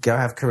 go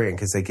have Korean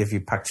because they give you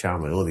pak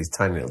cham and all these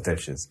tiny little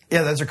dishes.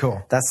 Yeah, those are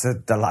cool. That's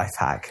the life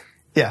hack.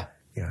 Yeah.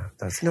 Yeah,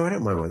 I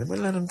don't mind with it, but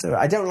let them do it.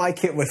 I don't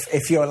like it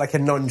if you're like a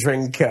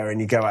non-drinker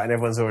and you go out and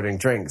everyone's ordering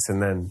drinks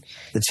and then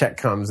the check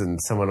comes and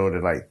someone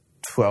ordered like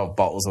 12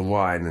 bottles of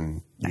wine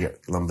and you get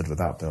lumbered with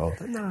that bill.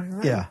 But no,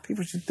 right?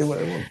 People should do what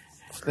they want.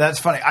 That's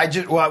funny.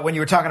 When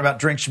you were talking about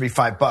drinks should be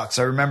 $5,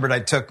 I remembered I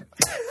took,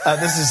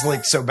 this is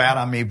like so bad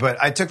on me,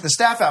 but I took the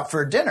staff out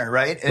for a dinner,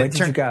 right? Where did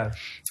you go?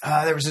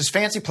 There was this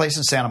fancy place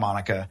in Santa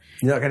Monica.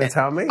 You're not going to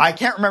tell me? I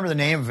can't remember the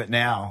name of it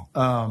now.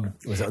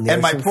 Was it on the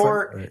ocean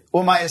front?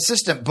 My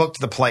assistant booked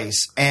the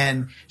place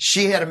and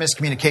she had a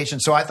miscommunication.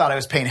 So I thought I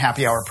was paying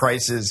happy hour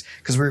prices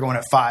because we were going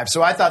at 5.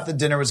 So I thought the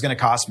dinner was going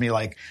to cost me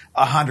like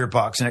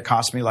 $100 and it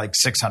cost me like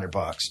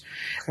 $600.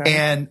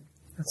 Okay.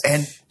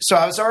 And so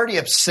I was already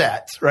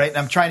upset, right? And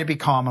I'm trying to be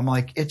calm. I'm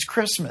like, it's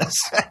Christmas.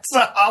 It's a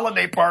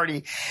holiday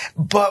party.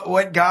 But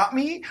what got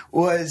me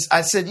was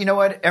I said, you know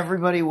what?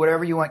 Everybody,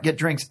 whatever you want, get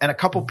drinks. And a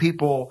couple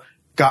people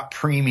got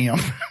premium.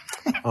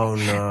 Oh,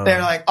 no.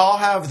 They're like, I'll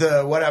have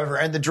the whatever.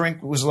 And the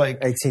drink was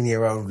like...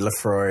 18-year-old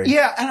Lefroy.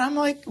 Yeah. And I'm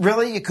like,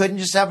 really? You couldn't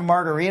just have a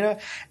margarita?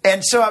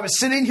 And so I was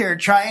sitting here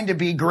trying to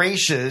be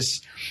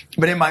gracious,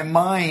 but in my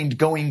mind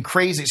going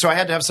crazy. So I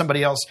had to have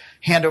somebody else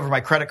hand over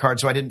my credit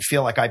card so I didn't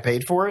feel like I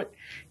paid for it,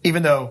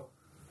 even though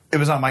it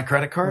was on my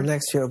credit card. Well,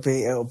 next year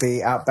it'll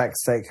be Outback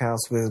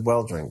Steakhouse with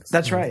well drinks.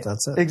 That's right.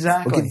 That's it.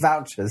 Exactly. We'll give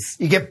vouchers.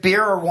 You get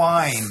beer or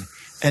wine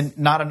and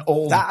not an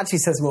old... That actually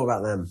says more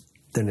about them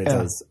than it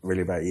does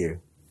really about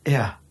you.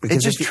 Yeah. Because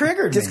it just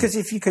triggered me. Just because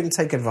if you can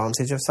take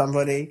advantage of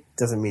somebody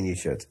doesn't mean you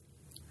should.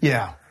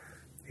 Yeah.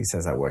 He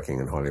says that working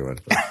in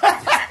Hollywood.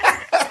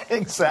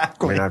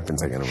 Exactly. I mean, I've been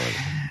taking advantage.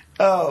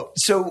 Oh,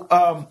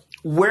 so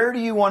where do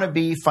you want to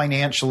be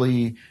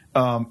financially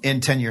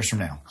in 10 years from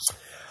now?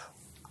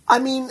 I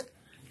mean,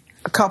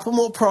 a couple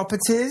more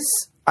properties.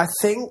 I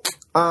think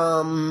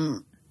a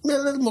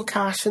little more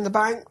cash in the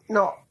bank. I'm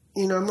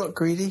not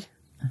greedy.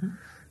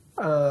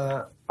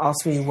 Mm-hmm.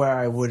 Ask me where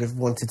I would have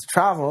wanted to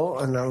travel,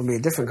 and that would be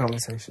a different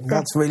conversation.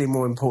 That's really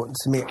more important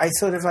to me. I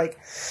sort of like,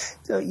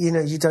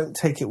 you don't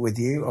take it with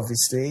you.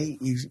 Obviously,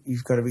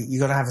 you've got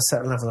to have a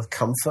certain level of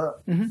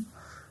comfort.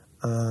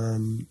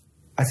 Mm-hmm.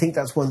 I think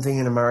that's one thing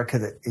in America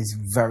that is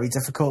very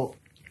difficult.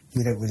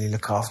 We don't really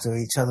look after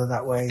each other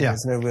that way. Yeah.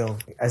 There's no real,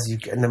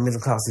 and the middle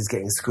class is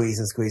getting squeezed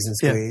and squeezed and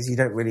squeezed. Yeah. You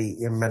don't really,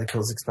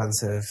 medical is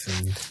expensive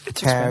and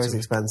care is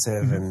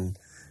expensive, mm-hmm. and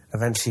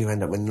eventually you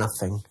end up with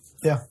nothing.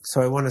 Yeah.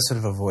 So I want to sort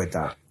of avoid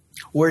that.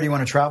 Where do you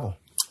want to travel?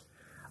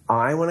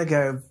 I want to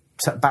go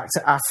back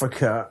to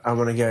Africa. I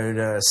want to go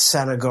to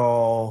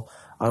Senegal.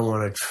 I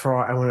want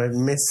to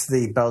miss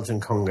the Belgian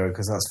Congo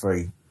because that's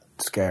very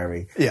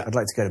scary. Yeah. I'd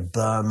like to go to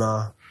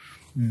Burma.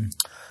 Mm.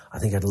 I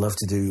think I'd love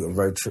to do a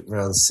road trip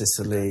around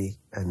Sicily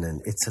and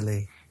then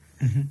Italy.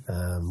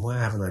 Mm-hmm. Where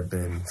haven't I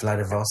been?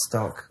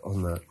 Vladivostok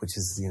which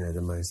is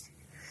the most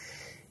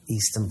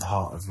eastern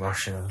part of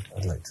Russia.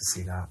 I'd like to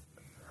see that.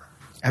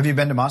 Have you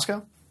been to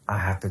Moscow? I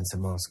have been to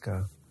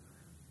Moscow.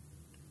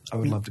 I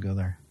would love to go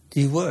there.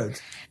 You would?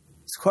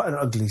 It's quite an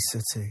ugly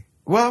city.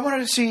 Well, I wanted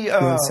to see...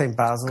 St.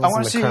 Basil's. I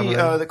want to see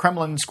the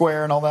Kremlin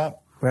Square and all that.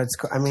 Red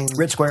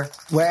Square.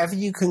 Wherever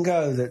you can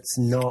go that's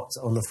not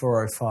on the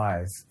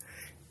 405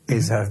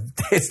 is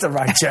the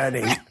right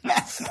journey.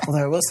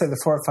 Although I will say the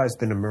 405 has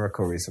been a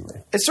miracle recently.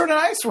 It's sort of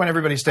nice when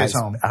everybody stays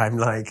home. I'm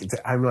like,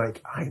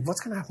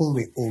 what's going to happen when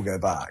we all go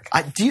back?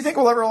 Do you think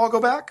we'll ever all go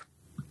back?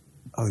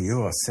 Oh,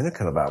 you are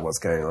cynical about what's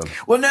going on.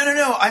 Well,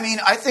 no. I mean,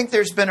 I think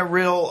there's been a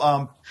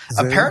real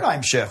a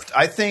paradigm shift.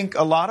 I think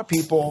a lot of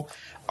people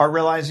are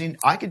realizing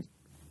I could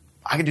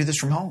do this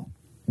from home.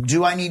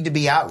 Do I need to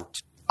be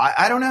out?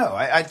 I don't know.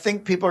 I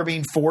think people are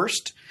being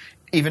forced,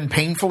 even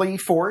painfully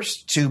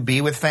forced, to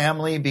be with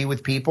family, be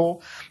with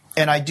people.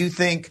 And I do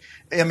think,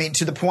 I mean,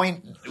 to the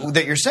point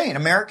that you're saying,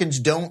 Americans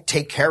don't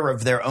take care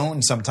of their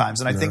own sometimes.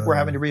 And I think we're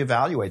having to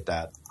reevaluate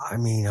that. I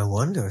mean, I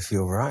wonder if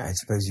you're right. I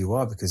suppose you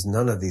are, because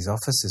none of these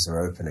offices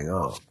are opening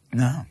up.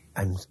 No.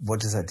 And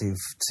what does that do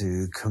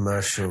to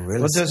commercial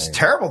real estate? Well, it does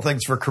terrible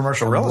things for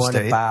commercial real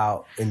estate. What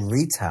about in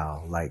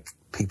retail? Like,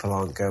 people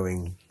aren't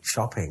going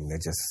shopping. They're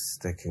just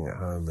sticking at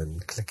home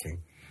and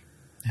clicking.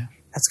 Yeah.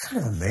 That's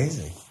kind of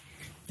amazing.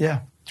 Yeah.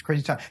 It's a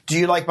crazy time. Do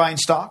you like buying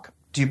stock?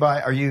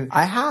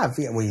 I have.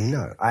 Yeah,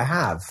 well, I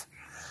have.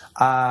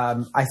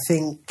 I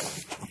think,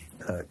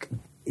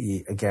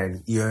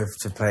 again, you have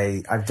to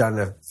play. I've done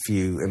a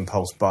few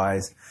impulse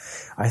buys.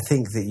 I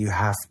think that you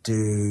have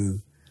to,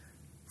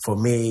 for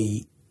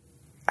me,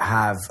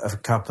 have a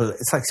couple.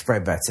 It's like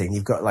spread betting.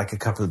 You've got like a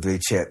couple of blue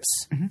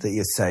chips that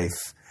you're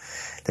safe.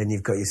 Then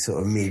you've got your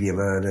sort of medium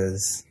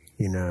earners,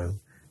 and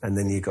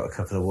then you've got a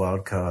couple of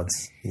wild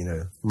cards,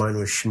 Mine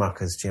was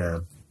Schmucker's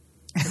Jam.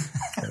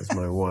 That was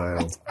my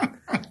wild.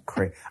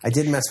 I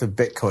did mess with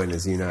Bitcoin,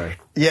 as you know.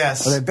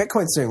 Yes. Although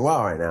Bitcoin's doing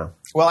well right now.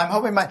 Well, I'm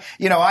hoping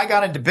I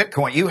got into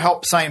Bitcoin. You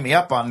helped sign me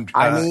up on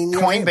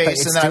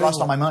Coinbase, and then I lost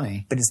all my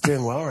money. But it's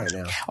doing well right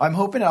now. I'm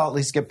hoping I'll at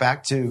least get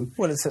back to...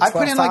 Well, it's at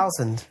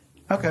 12,000.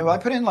 Okay, well, I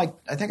put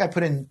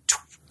in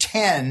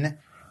 10,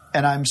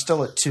 and I'm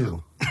still at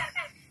 2.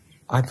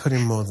 I put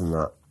in more than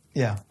that.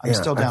 Yeah, I'm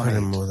still down. I put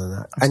in more than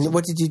that. And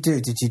what did you do?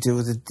 Did you do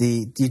you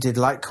did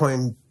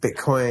Litecoin,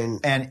 Bitcoin,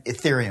 and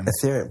Ethereum?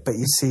 But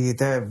you see,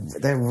 they're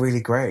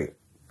really great.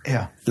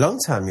 Yeah, long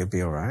term you'll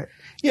be all right.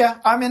 Yeah,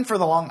 I'm in for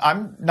the long.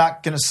 I'm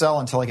not going to sell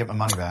until I get my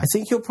money back. I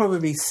think you'll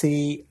probably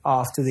see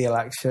after the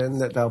election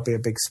that there'll be a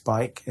big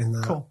spike in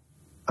that. Cool.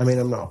 I mean,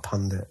 I'm not a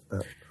pundit,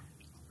 but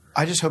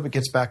I just hope it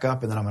gets back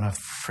up, and then I'm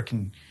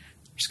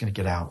just going to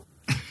get out.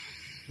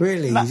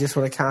 Really? You just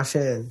want to cash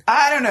in?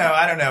 I don't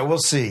know. We'll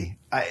see.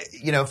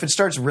 If it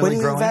starts really growing.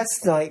 When you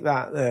invest like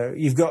that, though,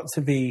 you've got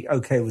to be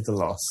okay with the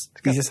loss.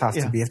 You just have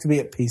to be. You have to be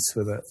at peace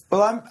with it.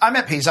 Well, I'm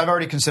at peace. I've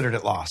already considered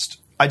it lost.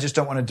 I just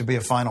don't want it to be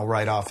a final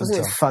write-off. Wasn't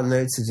it fun,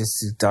 though, to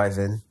just dive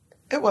in?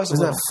 It was.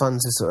 Wasn't that fun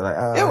to sort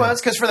of It was,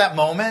 because for that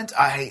moment,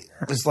 I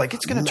was like,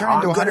 it's going to turn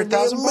into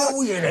 100,000 bucks.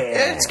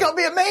 It's going to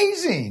be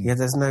amazing. Yeah,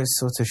 there's no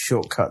sort of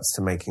shortcuts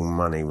to making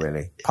money,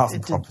 really. Apart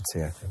from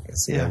property, I think.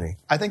 It's the only.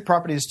 I think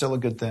property is still a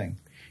good thing,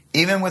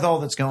 even with all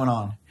that's going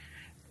on.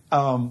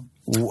 Are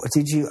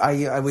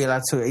we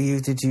allowed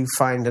to? Did you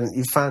find? And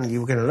you found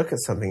you were going to look at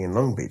something in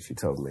Long Beach. You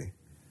told me.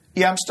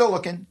 Yeah, I'm still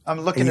looking. I'm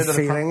looking at it.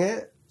 Are you feeling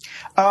it?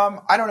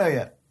 I don't know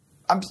yet.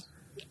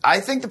 I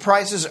think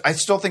prices are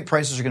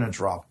going to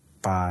drop.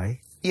 By?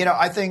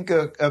 I think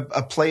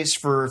a place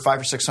for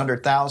 $500,000 or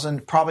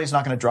 $600,000 probably is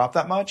not going to drop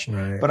that much.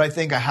 Right. But I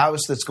think a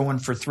house that's going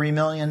for $3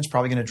 million is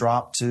probably going to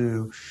drop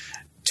to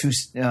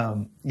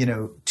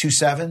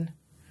 $2.7.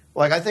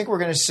 Like, I think we're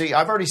going to see.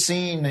 I've already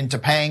seen in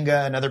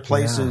Topanga and other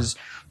places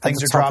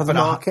things are dropping. Top of the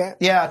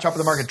market. Top of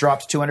the market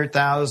drops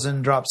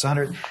 200,000, drops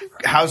 100.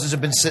 Houses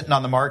have been sitting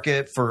on the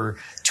market for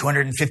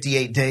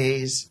 258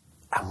 days.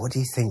 And what do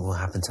you think will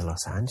happen to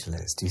Los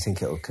Angeles? Do you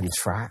think it will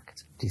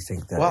contract? Do you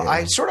think that? Well,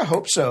 I sort of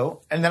hope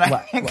so. And then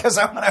because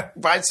I want to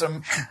buy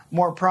some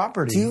more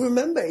property. Do you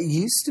remember it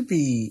used to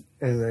be,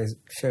 and I'm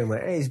showing my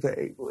age, but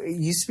it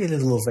used to be a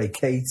little more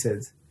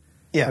vacated.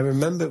 Yeah. I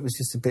remember it was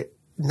just a bit.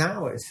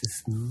 Now it's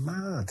just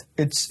mad.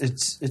 It's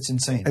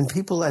insane. And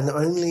the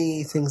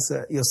only things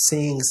that you're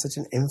seeing is such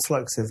an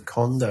influx of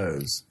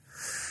condos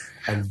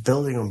and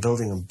building on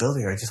building on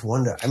building. I just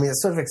wonder. I mean,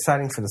 it's sort of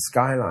exciting for the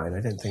skyline.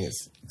 I don't think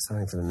it's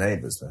exciting for the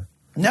neighbors, though.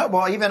 No,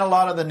 well, even a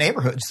lot of the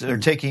neighborhoods that are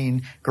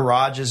taking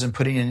garages and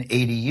putting in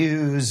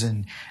ADUs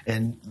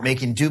and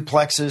making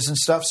duplexes and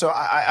stuff. So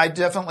I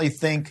definitely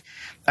think,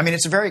 I mean,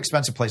 it's a very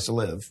expensive place to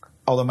live.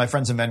 Although my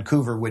friends in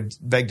Vancouver would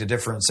beg to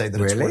differ and say that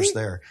it's worse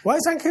there. Why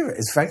is Vancouver?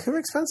 Is Vancouver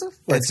expensive?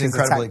 It's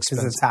incredibly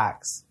expensive. Because of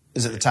tax.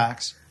 Is it the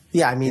tax?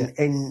 Yeah, I mean,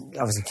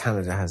 obviously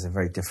Canada has a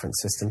very different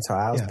system to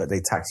ours, but they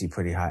tax you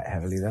pretty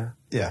heavily there.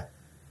 Yeah.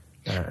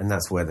 And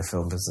that's where the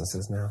film business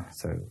is now.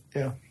 So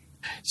yeah.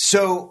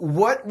 So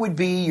what would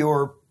be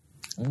your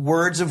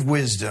words of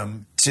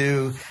wisdom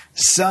to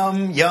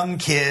some young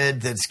kid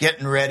that's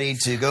getting ready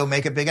to go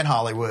make it big in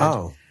Hollywood?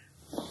 Oh,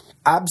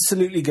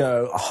 absolutely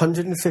go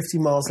 150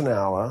 miles an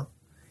hour,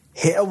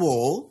 hit a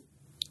wall,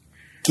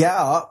 get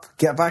up,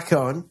 get back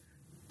on,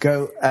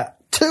 go at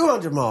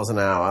 200 miles an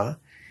hour,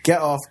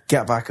 get off,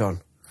 get back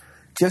on.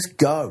 Just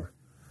go.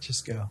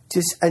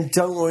 And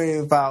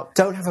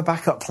don't have a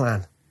backup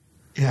plan.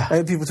 Yeah. I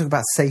know people talk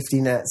about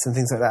safety nets and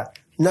things like that.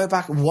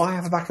 Why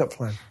have a backup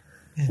plan?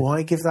 Yeah.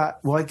 Why give that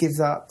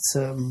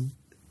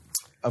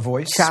a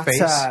voice, chatter? Space?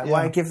 Yeah.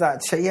 Why give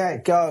that?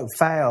 Go,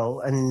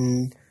 fail,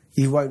 and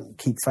you won't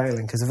keep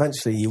failing because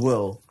eventually you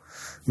will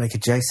make a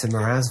Jason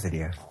Mraz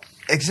video.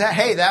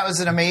 Exactly. Hey, that was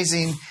an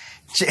amazing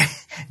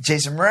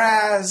Jason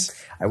Mraz.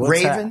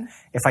 Raven.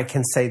 If I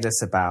can say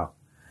this about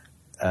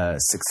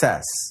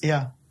success,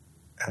 yeah,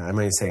 I'm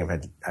only saying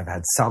I've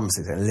had some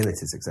success,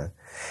 limited success.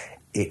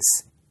 It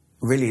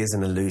really is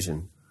an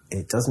illusion.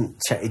 It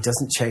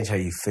doesn't change how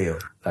you feel.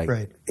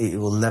 It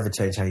will never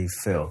change how you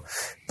feel.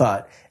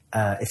 But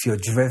if you're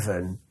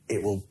driven,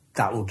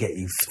 that will get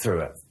you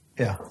through it.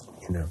 Yeah.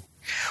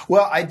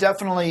 Well, I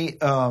definitely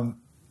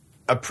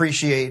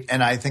appreciate,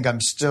 and I think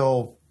I'm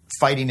still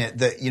fighting it,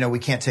 that, we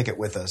can't take it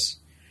with us,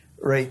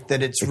 right?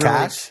 That it's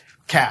really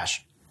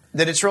cash.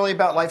 That it's really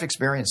about life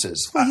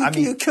experiences. Well,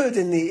 you could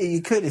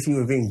if you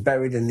were being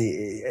buried in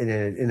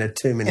a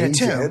tomb in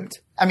Egypt.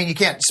 You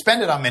can't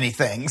spend it on many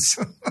things.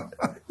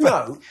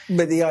 No,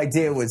 but the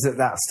idea was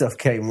that stuff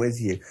came with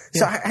you.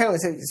 Yeah.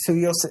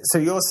 So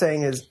you're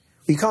saying is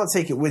you can't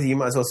take it with you. You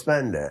might as well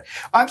spend it.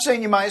 I'm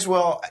saying you might as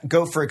well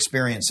go for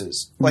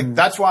experiences.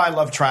 That's why I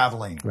love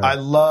traveling. Right. I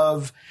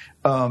love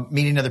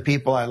meeting other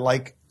people. I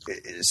like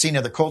seeing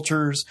other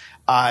cultures.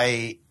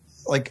 I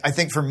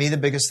think for me the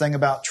biggest thing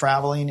about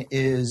traveling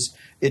is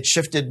it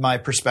shifted my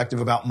perspective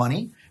about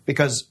money,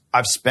 because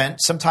I've spent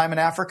some time in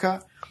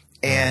Africa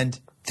and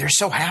they're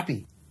so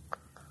happy.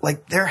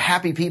 They're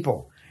happy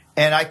people.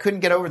 And I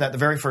couldn't get over that the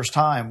very first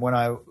time when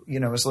I,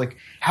 was like,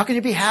 how can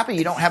you be happy?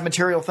 You don't have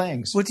material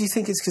things. What do you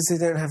think it's because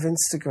they don't have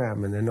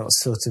Instagram and they're not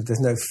there's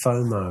no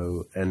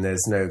FOMO and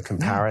there's no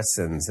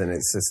comparisons and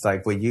it's just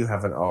like, well, you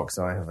have an ox,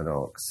 I have an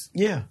ox.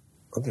 Yeah.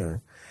 Okay.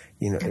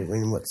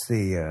 What's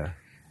the...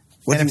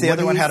 and if the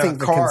other one had a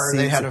car,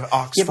 they had an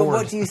ox. Yeah, but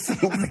what do you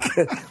think?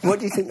 What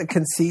do you think the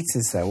conceit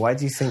is, though? Why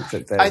do you think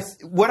that there's...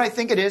 What I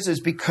think it is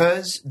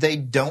because they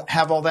don't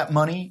have all that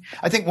money.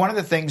 I think one of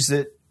the things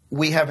that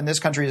we have in this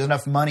country is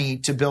enough money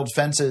to build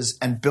fences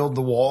and build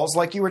the walls,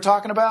 like you were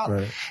talking about.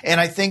 Right.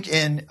 And I think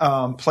in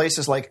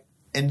places like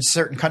in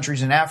certain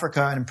countries in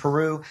Africa and in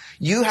Peru,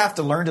 you have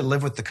to learn to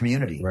live with the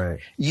community. Right.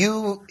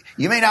 You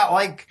may not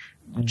like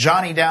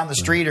Johnny down the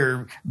street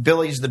or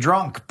Billy's the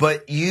drunk,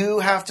 but you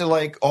have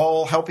to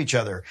all help each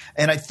other.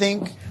 And I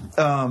think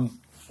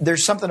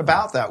there's something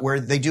about that where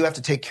they do have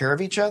to take care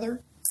of each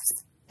other.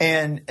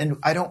 And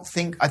I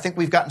think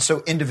we've gotten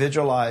so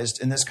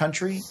individualized in this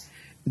country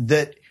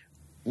that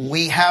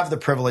we have the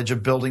privilege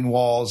of building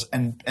walls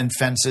and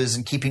fences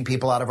and keeping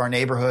people out of our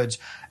neighborhoods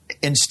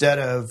instead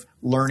of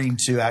learning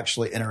to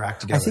actually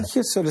interact together. I think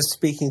you're sort of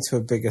speaking to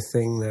a bigger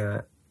thing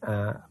there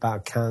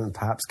about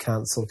perhaps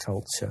cancel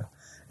culture.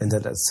 And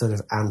that's sort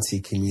of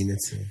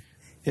anti-community.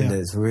 Yeah. And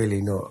it's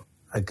really not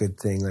a good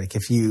thing.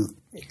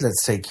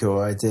 Let's take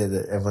your idea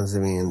that everyone's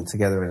living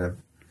together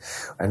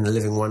and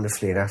living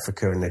wonderfully in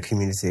Africa and the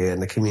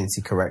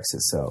community corrects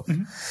itself.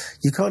 Mm-hmm.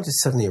 You can't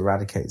just suddenly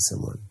eradicate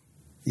someone.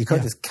 You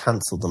can't just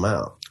cancel them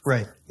out.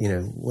 Right.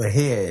 We're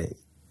here.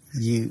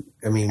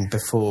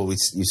 Before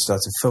you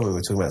started filming, we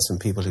were talking about some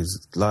people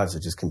whose lives are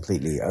just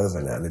completely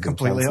over now.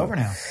 Completely over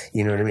now.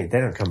 You know what I mean? They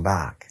don't come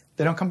back.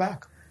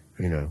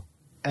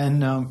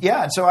 And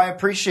so I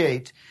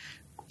appreciate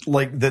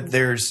that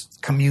there's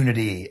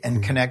community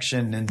and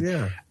connection,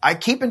 and I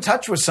keep in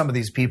touch with some of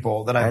these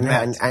people that I've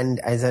met.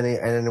 And has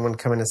anyone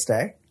come in to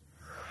stay?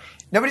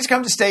 Nobody's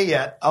come to stay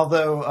yet,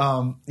 although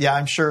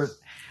I'm sure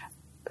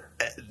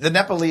the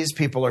Nepalese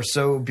people are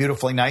so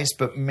beautifully nice,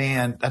 but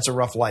man, that's a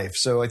rough life.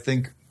 So I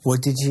think.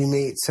 What did you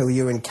meet? So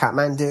you were in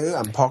Kathmandu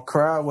and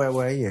Pokhara? Where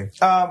were you?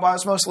 I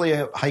was mostly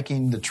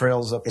hiking the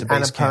trails up to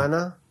base camp.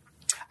 Annapurna?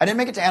 I didn't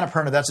make it to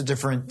Annapurna. That's a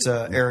different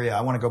area.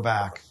 I want to go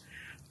back.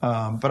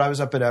 But I was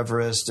up at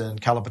Everest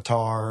and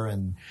Kalapatar,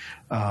 and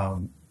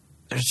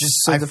there's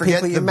just... So the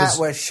people you met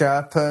were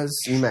Sherpas?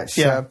 You met Sherpas?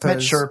 Yeah, met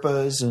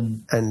Sherpas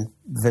and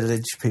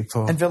village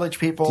people. And village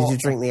people. Did you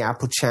drink the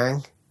apple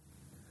chang?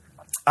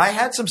 I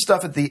had some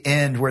stuff at the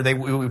end where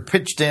we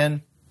pitched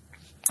in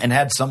and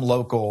had some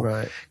local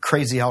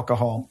crazy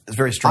alcohol. It's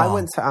very strong. I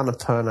went to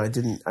Annapurna.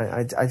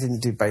 I didn't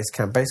do base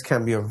camp. Base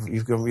camp,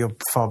 you're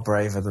far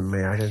braver than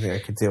me. I don't think I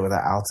could deal with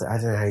that altitude. I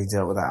don't know how you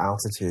deal with that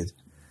altitude.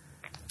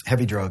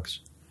 Heavy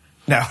drugs.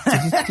 No.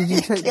 Did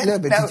you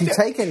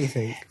take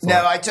anything?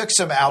 No, I took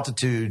some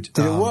altitude.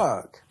 Did it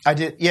work? I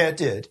did. Yeah, it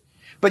did.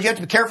 But you have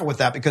to be careful with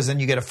that because then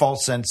you get a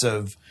false sense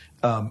of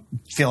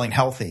feeling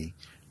healthy.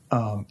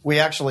 We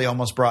actually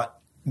almost brought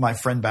my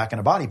friend back in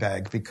a body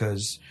bag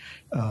because...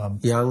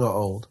 young or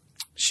old?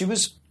 She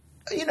was,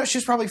 she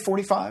was probably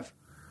 45.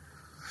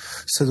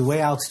 So the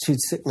way altitude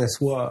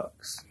sickness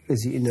works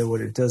is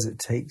what it does. It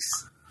takes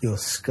your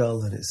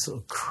skull and it sort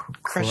of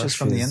crushes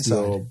from the inside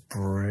your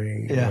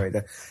brain. Yeah. Right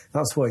there.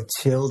 That's why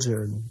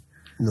children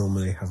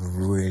normally have a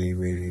really,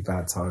 really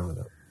bad time with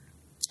it.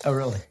 Oh,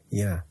 really?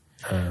 Yeah.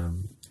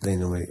 they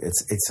normally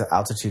it's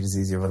altitude is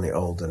easier on the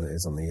old than it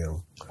is on the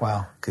young.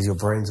 Wow. Because your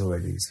brain's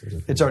already sort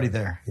of, It's already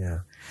there. yeah.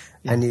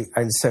 And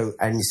so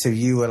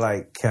you were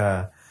like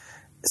Sir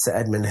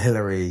Edmund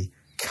Hillary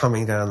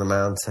coming down the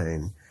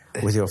mountain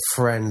with your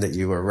friend that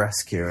you were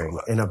rescuing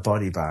in a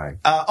body bag.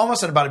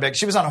 Almost in a body bag.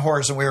 She was on a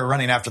horse, and we were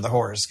running after the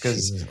horse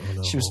because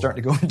she was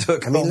starting to go into a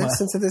coma. I mean,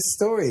 listen to this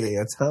story that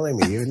you're telling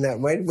me.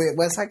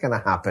 Where's that going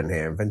to happen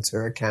here? In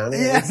Ventura County?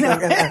 Yeah,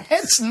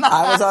 it's not.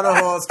 I was on a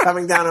horse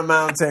coming down a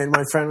mountain.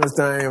 My friend was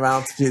dying of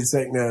altitude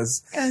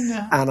sickness.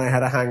 And I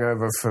had a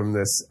hangover from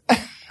this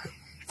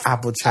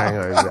apple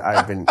chango that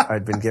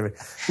I'd been given.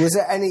 Was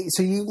there any?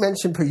 So you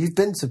mentioned Peru. You've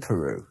been to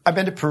Peru. I've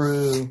been to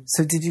Peru.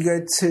 So did you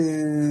go to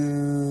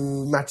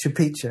Machu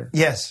Picchu?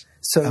 Yes.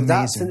 So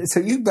amazing.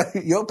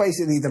 You're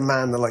basically the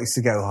man that likes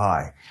to go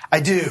high. I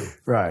do.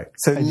 Right.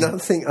 So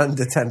nothing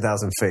under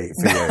 10,000 feet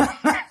for you.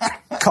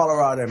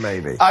 Colorado,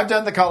 maybe. I've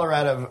done the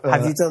Colorado.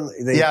 Have you done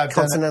the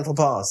Continental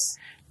Pass?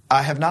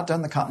 I have not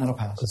done the Continental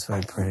Pass. That's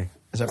very pretty.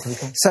 Is that pretty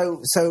cool?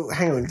 So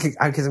hang on,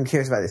 because I'm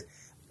curious about this.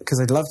 Because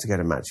I'd love to go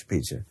to Machu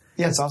Picchu.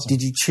 Yeah, it's awesome.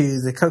 Did you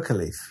choose the coca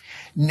leaf?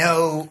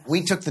 No,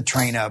 we took the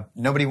train up.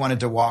 Nobody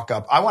wanted to walk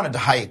up. I wanted to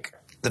hike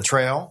the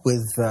trail.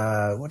 With,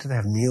 what do they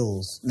have,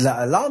 mules?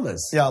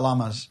 Llamas? Yeah,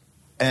 llamas.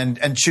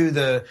 And chew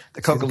the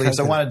coca leaves.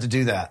 I wanted to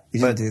do that.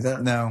 You didn't do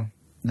that? No,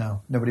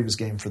 nobody was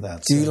game for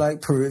that. Do you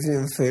like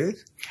Peruvian food?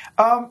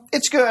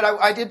 It's good.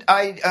 I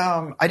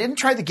didn't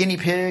try the guinea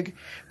pig,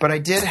 but I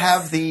did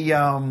have the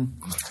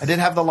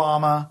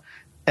llama.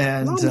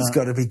 And Llama's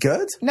got to be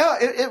good. No,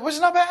 it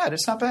was not bad.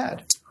 It's not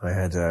bad.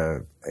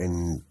 I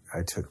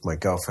took my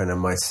girlfriend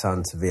and my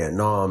son to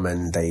Vietnam,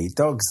 and they eat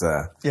dogs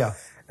there. Yeah.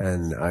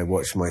 And I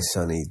watched my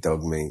son eat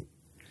dog meat.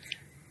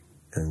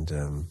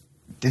 And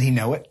did he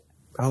know it?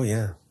 Oh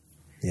yeah,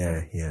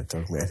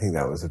 dog meat. I think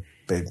that was a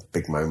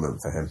big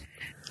moment for him.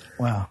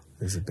 Wow.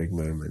 It was a big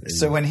moment. And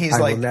so when he's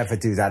I will never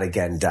do that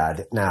again,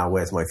 Dad. Now,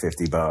 where's my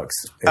 $50?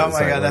 Oh my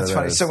God, that's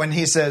funny. So when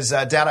he says,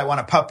 Dad, I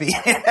want a puppy,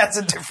 that's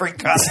a different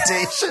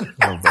connotation.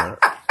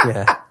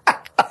 Yeah.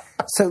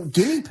 So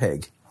guinea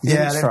pig.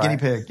 Guinea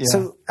pig. Yeah.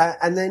 So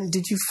and then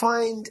did you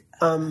find?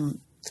 How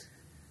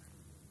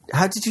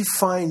did you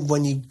find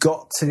when you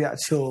got to the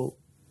actual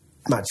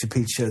Machu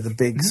Picchu, the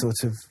big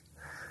sort of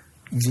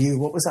view?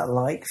 What was that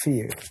like for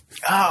you?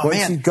 Oh Once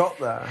man, you got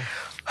there.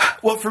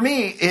 Well, for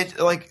me,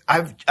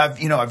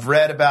 I've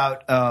read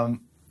about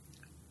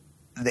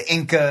the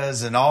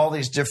Incas and all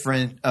these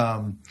different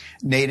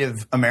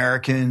Native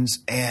Americans,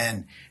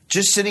 and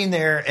just sitting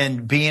there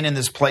and being in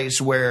this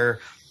place where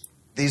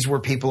these were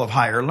people of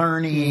higher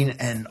learning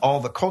and all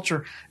the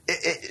culture.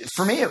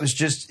 For me, it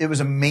was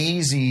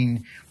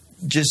amazing,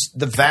 just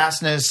the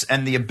vastness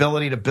and the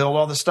ability to build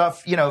all the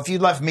stuff. You know, if you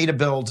left me to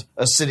build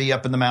a city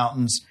up in the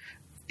mountains,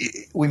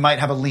 we might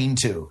have a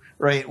lean-to,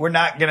 right? It's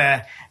not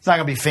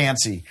gonna be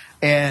fancy.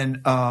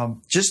 And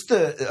just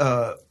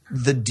the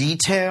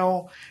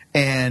detail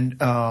and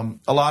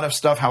a lot of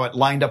stuff, how it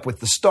lined up with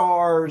the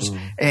stars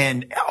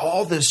and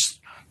all this,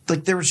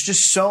 like there was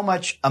just so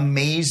much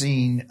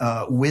amazing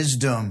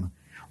wisdom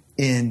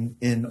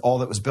in all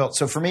that was built.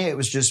 So for me, it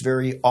was just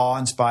very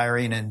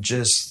awe-inspiring and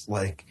just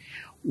like,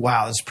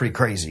 wow, that's pretty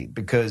crazy,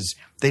 because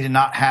they did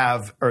not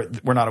have, or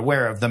we're not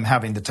aware of them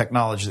having the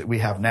technology that we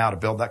have now to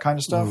build that kind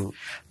of stuff.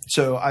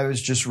 So I was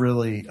just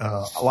really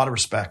a lot of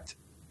respect.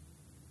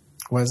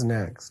 Where's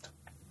next?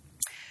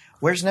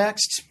 Where's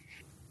next?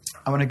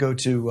 I want to go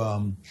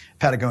to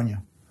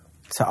Patagonia.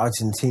 To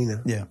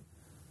Argentina? Yeah.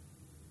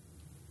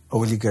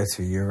 Or will you go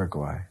to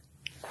Uruguay?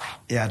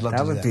 Yeah, I'd love to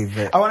do that. That would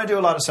be I want to do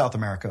a lot of South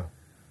America.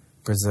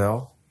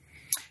 Brazil?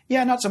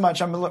 Yeah, not so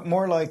much. I'm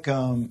more like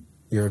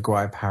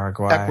Uruguay,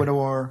 Paraguay,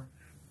 Ecuador,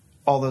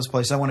 all those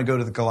places. I want to go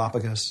to the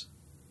Galapagos.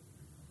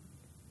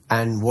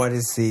 And what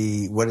is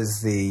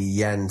the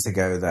yen to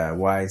go there?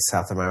 Why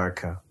South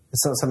America?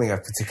 It's not something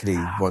I've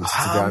particularly wanted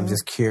to go. I'm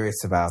just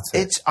curious about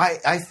it.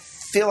 I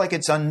feel like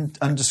it's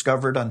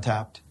undiscovered,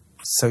 untapped.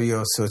 So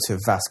you're sort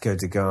of Vasco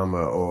da Gama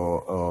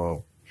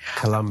or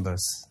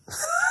Columbus.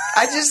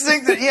 I just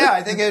think that,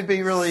 I think it'd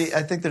be really,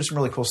 I think there's some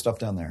really cool stuff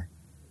down there.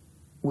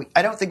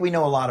 I don't think we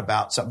know a lot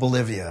about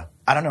Bolivia.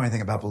 I don't know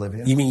anything about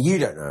Bolivia. You mean you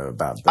don't know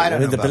about Bolivia? I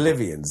don't know the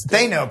Bolivians.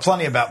 They know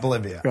plenty about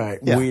Bolivia. Right.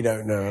 Yeah. We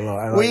don't know a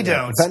lot. We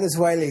don't.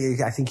 Venezuela,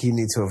 I think you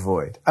need to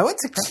avoid. I went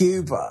to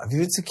Cuba. Have you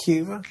been to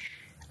Cuba?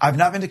 I've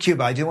not been to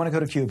Cuba. I do want to go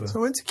to Cuba. So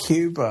I went to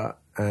Cuba,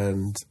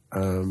 and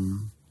I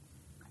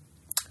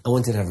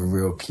wanted to have a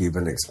real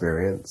Cuban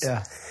experience.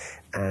 Yeah.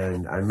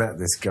 And I met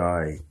this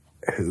guy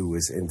who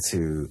was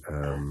into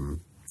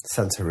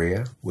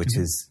Santeria, which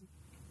is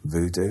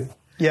voodoo.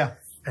 Yeah.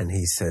 And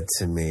he said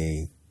to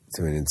me,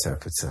 to an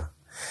interpreter,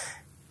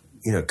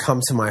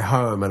 come to my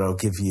home and I'll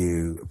give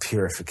you a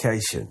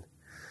purification.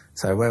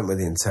 So I went with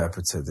the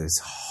interpreter, this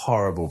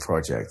horrible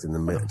project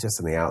just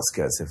on the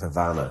outskirts of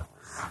Havana.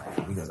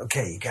 He goes,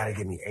 okay, you got to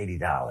give me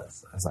 $80. I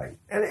was like,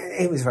 and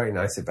he was very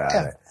nice about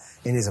it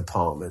in his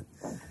apartment.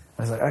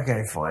 I was like,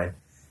 okay, fine.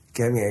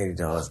 Gave me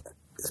 $80.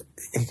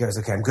 He goes,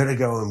 okay, I'm going to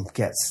go and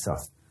get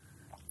stuff.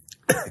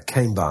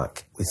 Came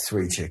back with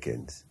 3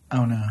 chickens.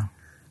 Oh, no.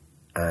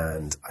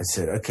 And I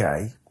said,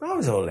 okay. I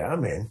was all in.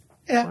 I'm in.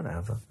 Yeah.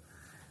 Whatever.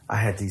 I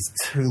had these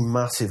two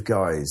massive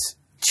guys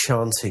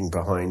chanting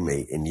behind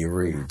me in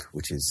Yoruba,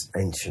 which is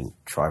ancient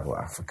tribal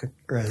African.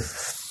 Right.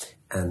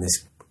 And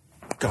this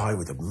guy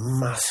with a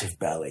massive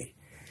belly.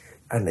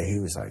 And he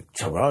was like,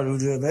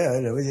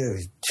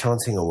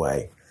 chanting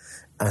away.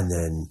 And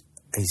then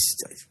he's,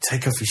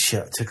 take off your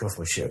shirt, took off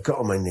my shirt, got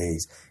on my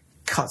knees,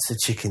 cuts the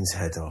chicken's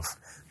head off,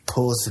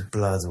 pours the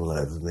blood all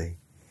over me,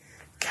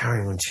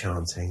 carrying on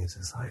chanting. It's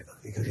just like,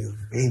 you're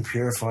being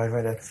purified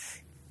right now.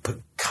 But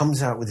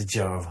comes out with a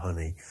jar of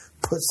honey,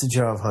 puts the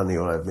jar of honey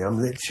all over me. I'm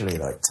literally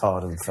like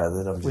tarred and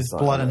feathered. I'm just with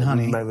like, blood and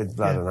honey. With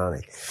blood and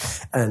honey.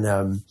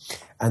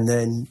 And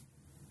then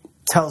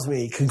tells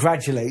me,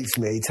 congratulates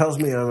me, tells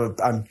me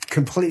I'm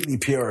completely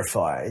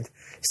purified,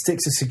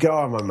 sticks a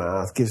cigar in my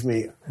mouth, gives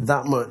me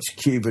that much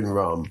Cuban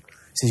rum,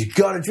 says, you've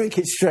got to drink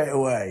it straight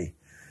away.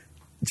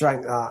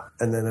 Drank that,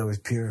 and then I was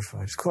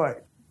purified. It's quite...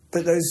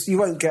 But you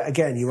won't get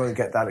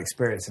that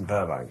experience in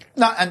Burbank.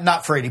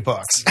 Not for $80.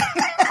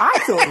 I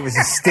thought it was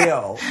a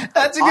steal.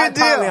 That's a good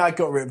deal. Apparently I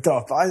got ripped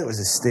off, but I thought it was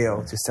a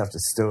steal just after the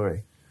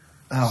story.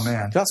 Oh,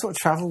 man. That's what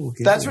travel will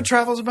give That's you. what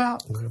travel's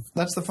about. Okay.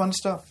 That's the fun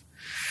stuff.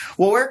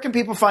 Well, where can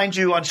people find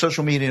you on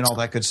social media and all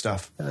that good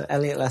stuff?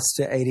 Elliott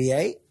Lester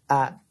 88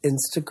 at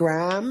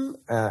Instagram,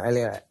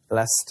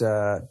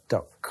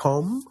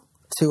 elliottLester.com.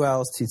 2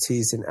 L's, 2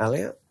 T's in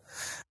Elliott.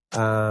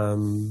 I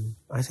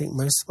think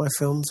most of my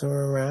films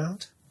are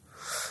around.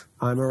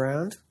 I'm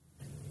around.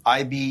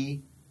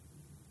 IMBD.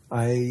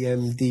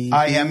 IMDb.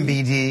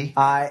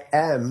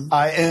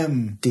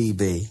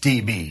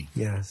 DB.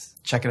 Yes.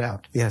 Check it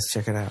out. Yes,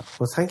 check it out.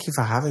 Well, thank you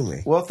for having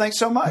me. Well, thanks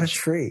so much. What a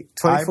treat.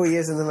 24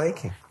 years in the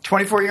making.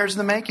 24 years in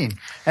the making.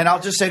 And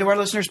I'll just say to our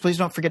listeners, please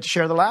don't forget to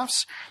share the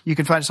laughs. You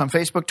can find us on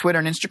Facebook, Twitter,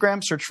 and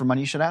Instagram. Search for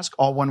Money You Should Ask,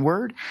 all one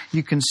word.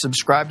 You can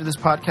subscribe to this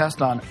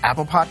podcast on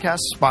Apple Podcasts,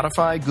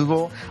 Spotify,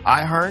 Google,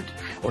 iHeart,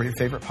 or your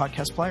favorite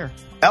podcast player.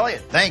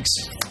 Elliott, thanks.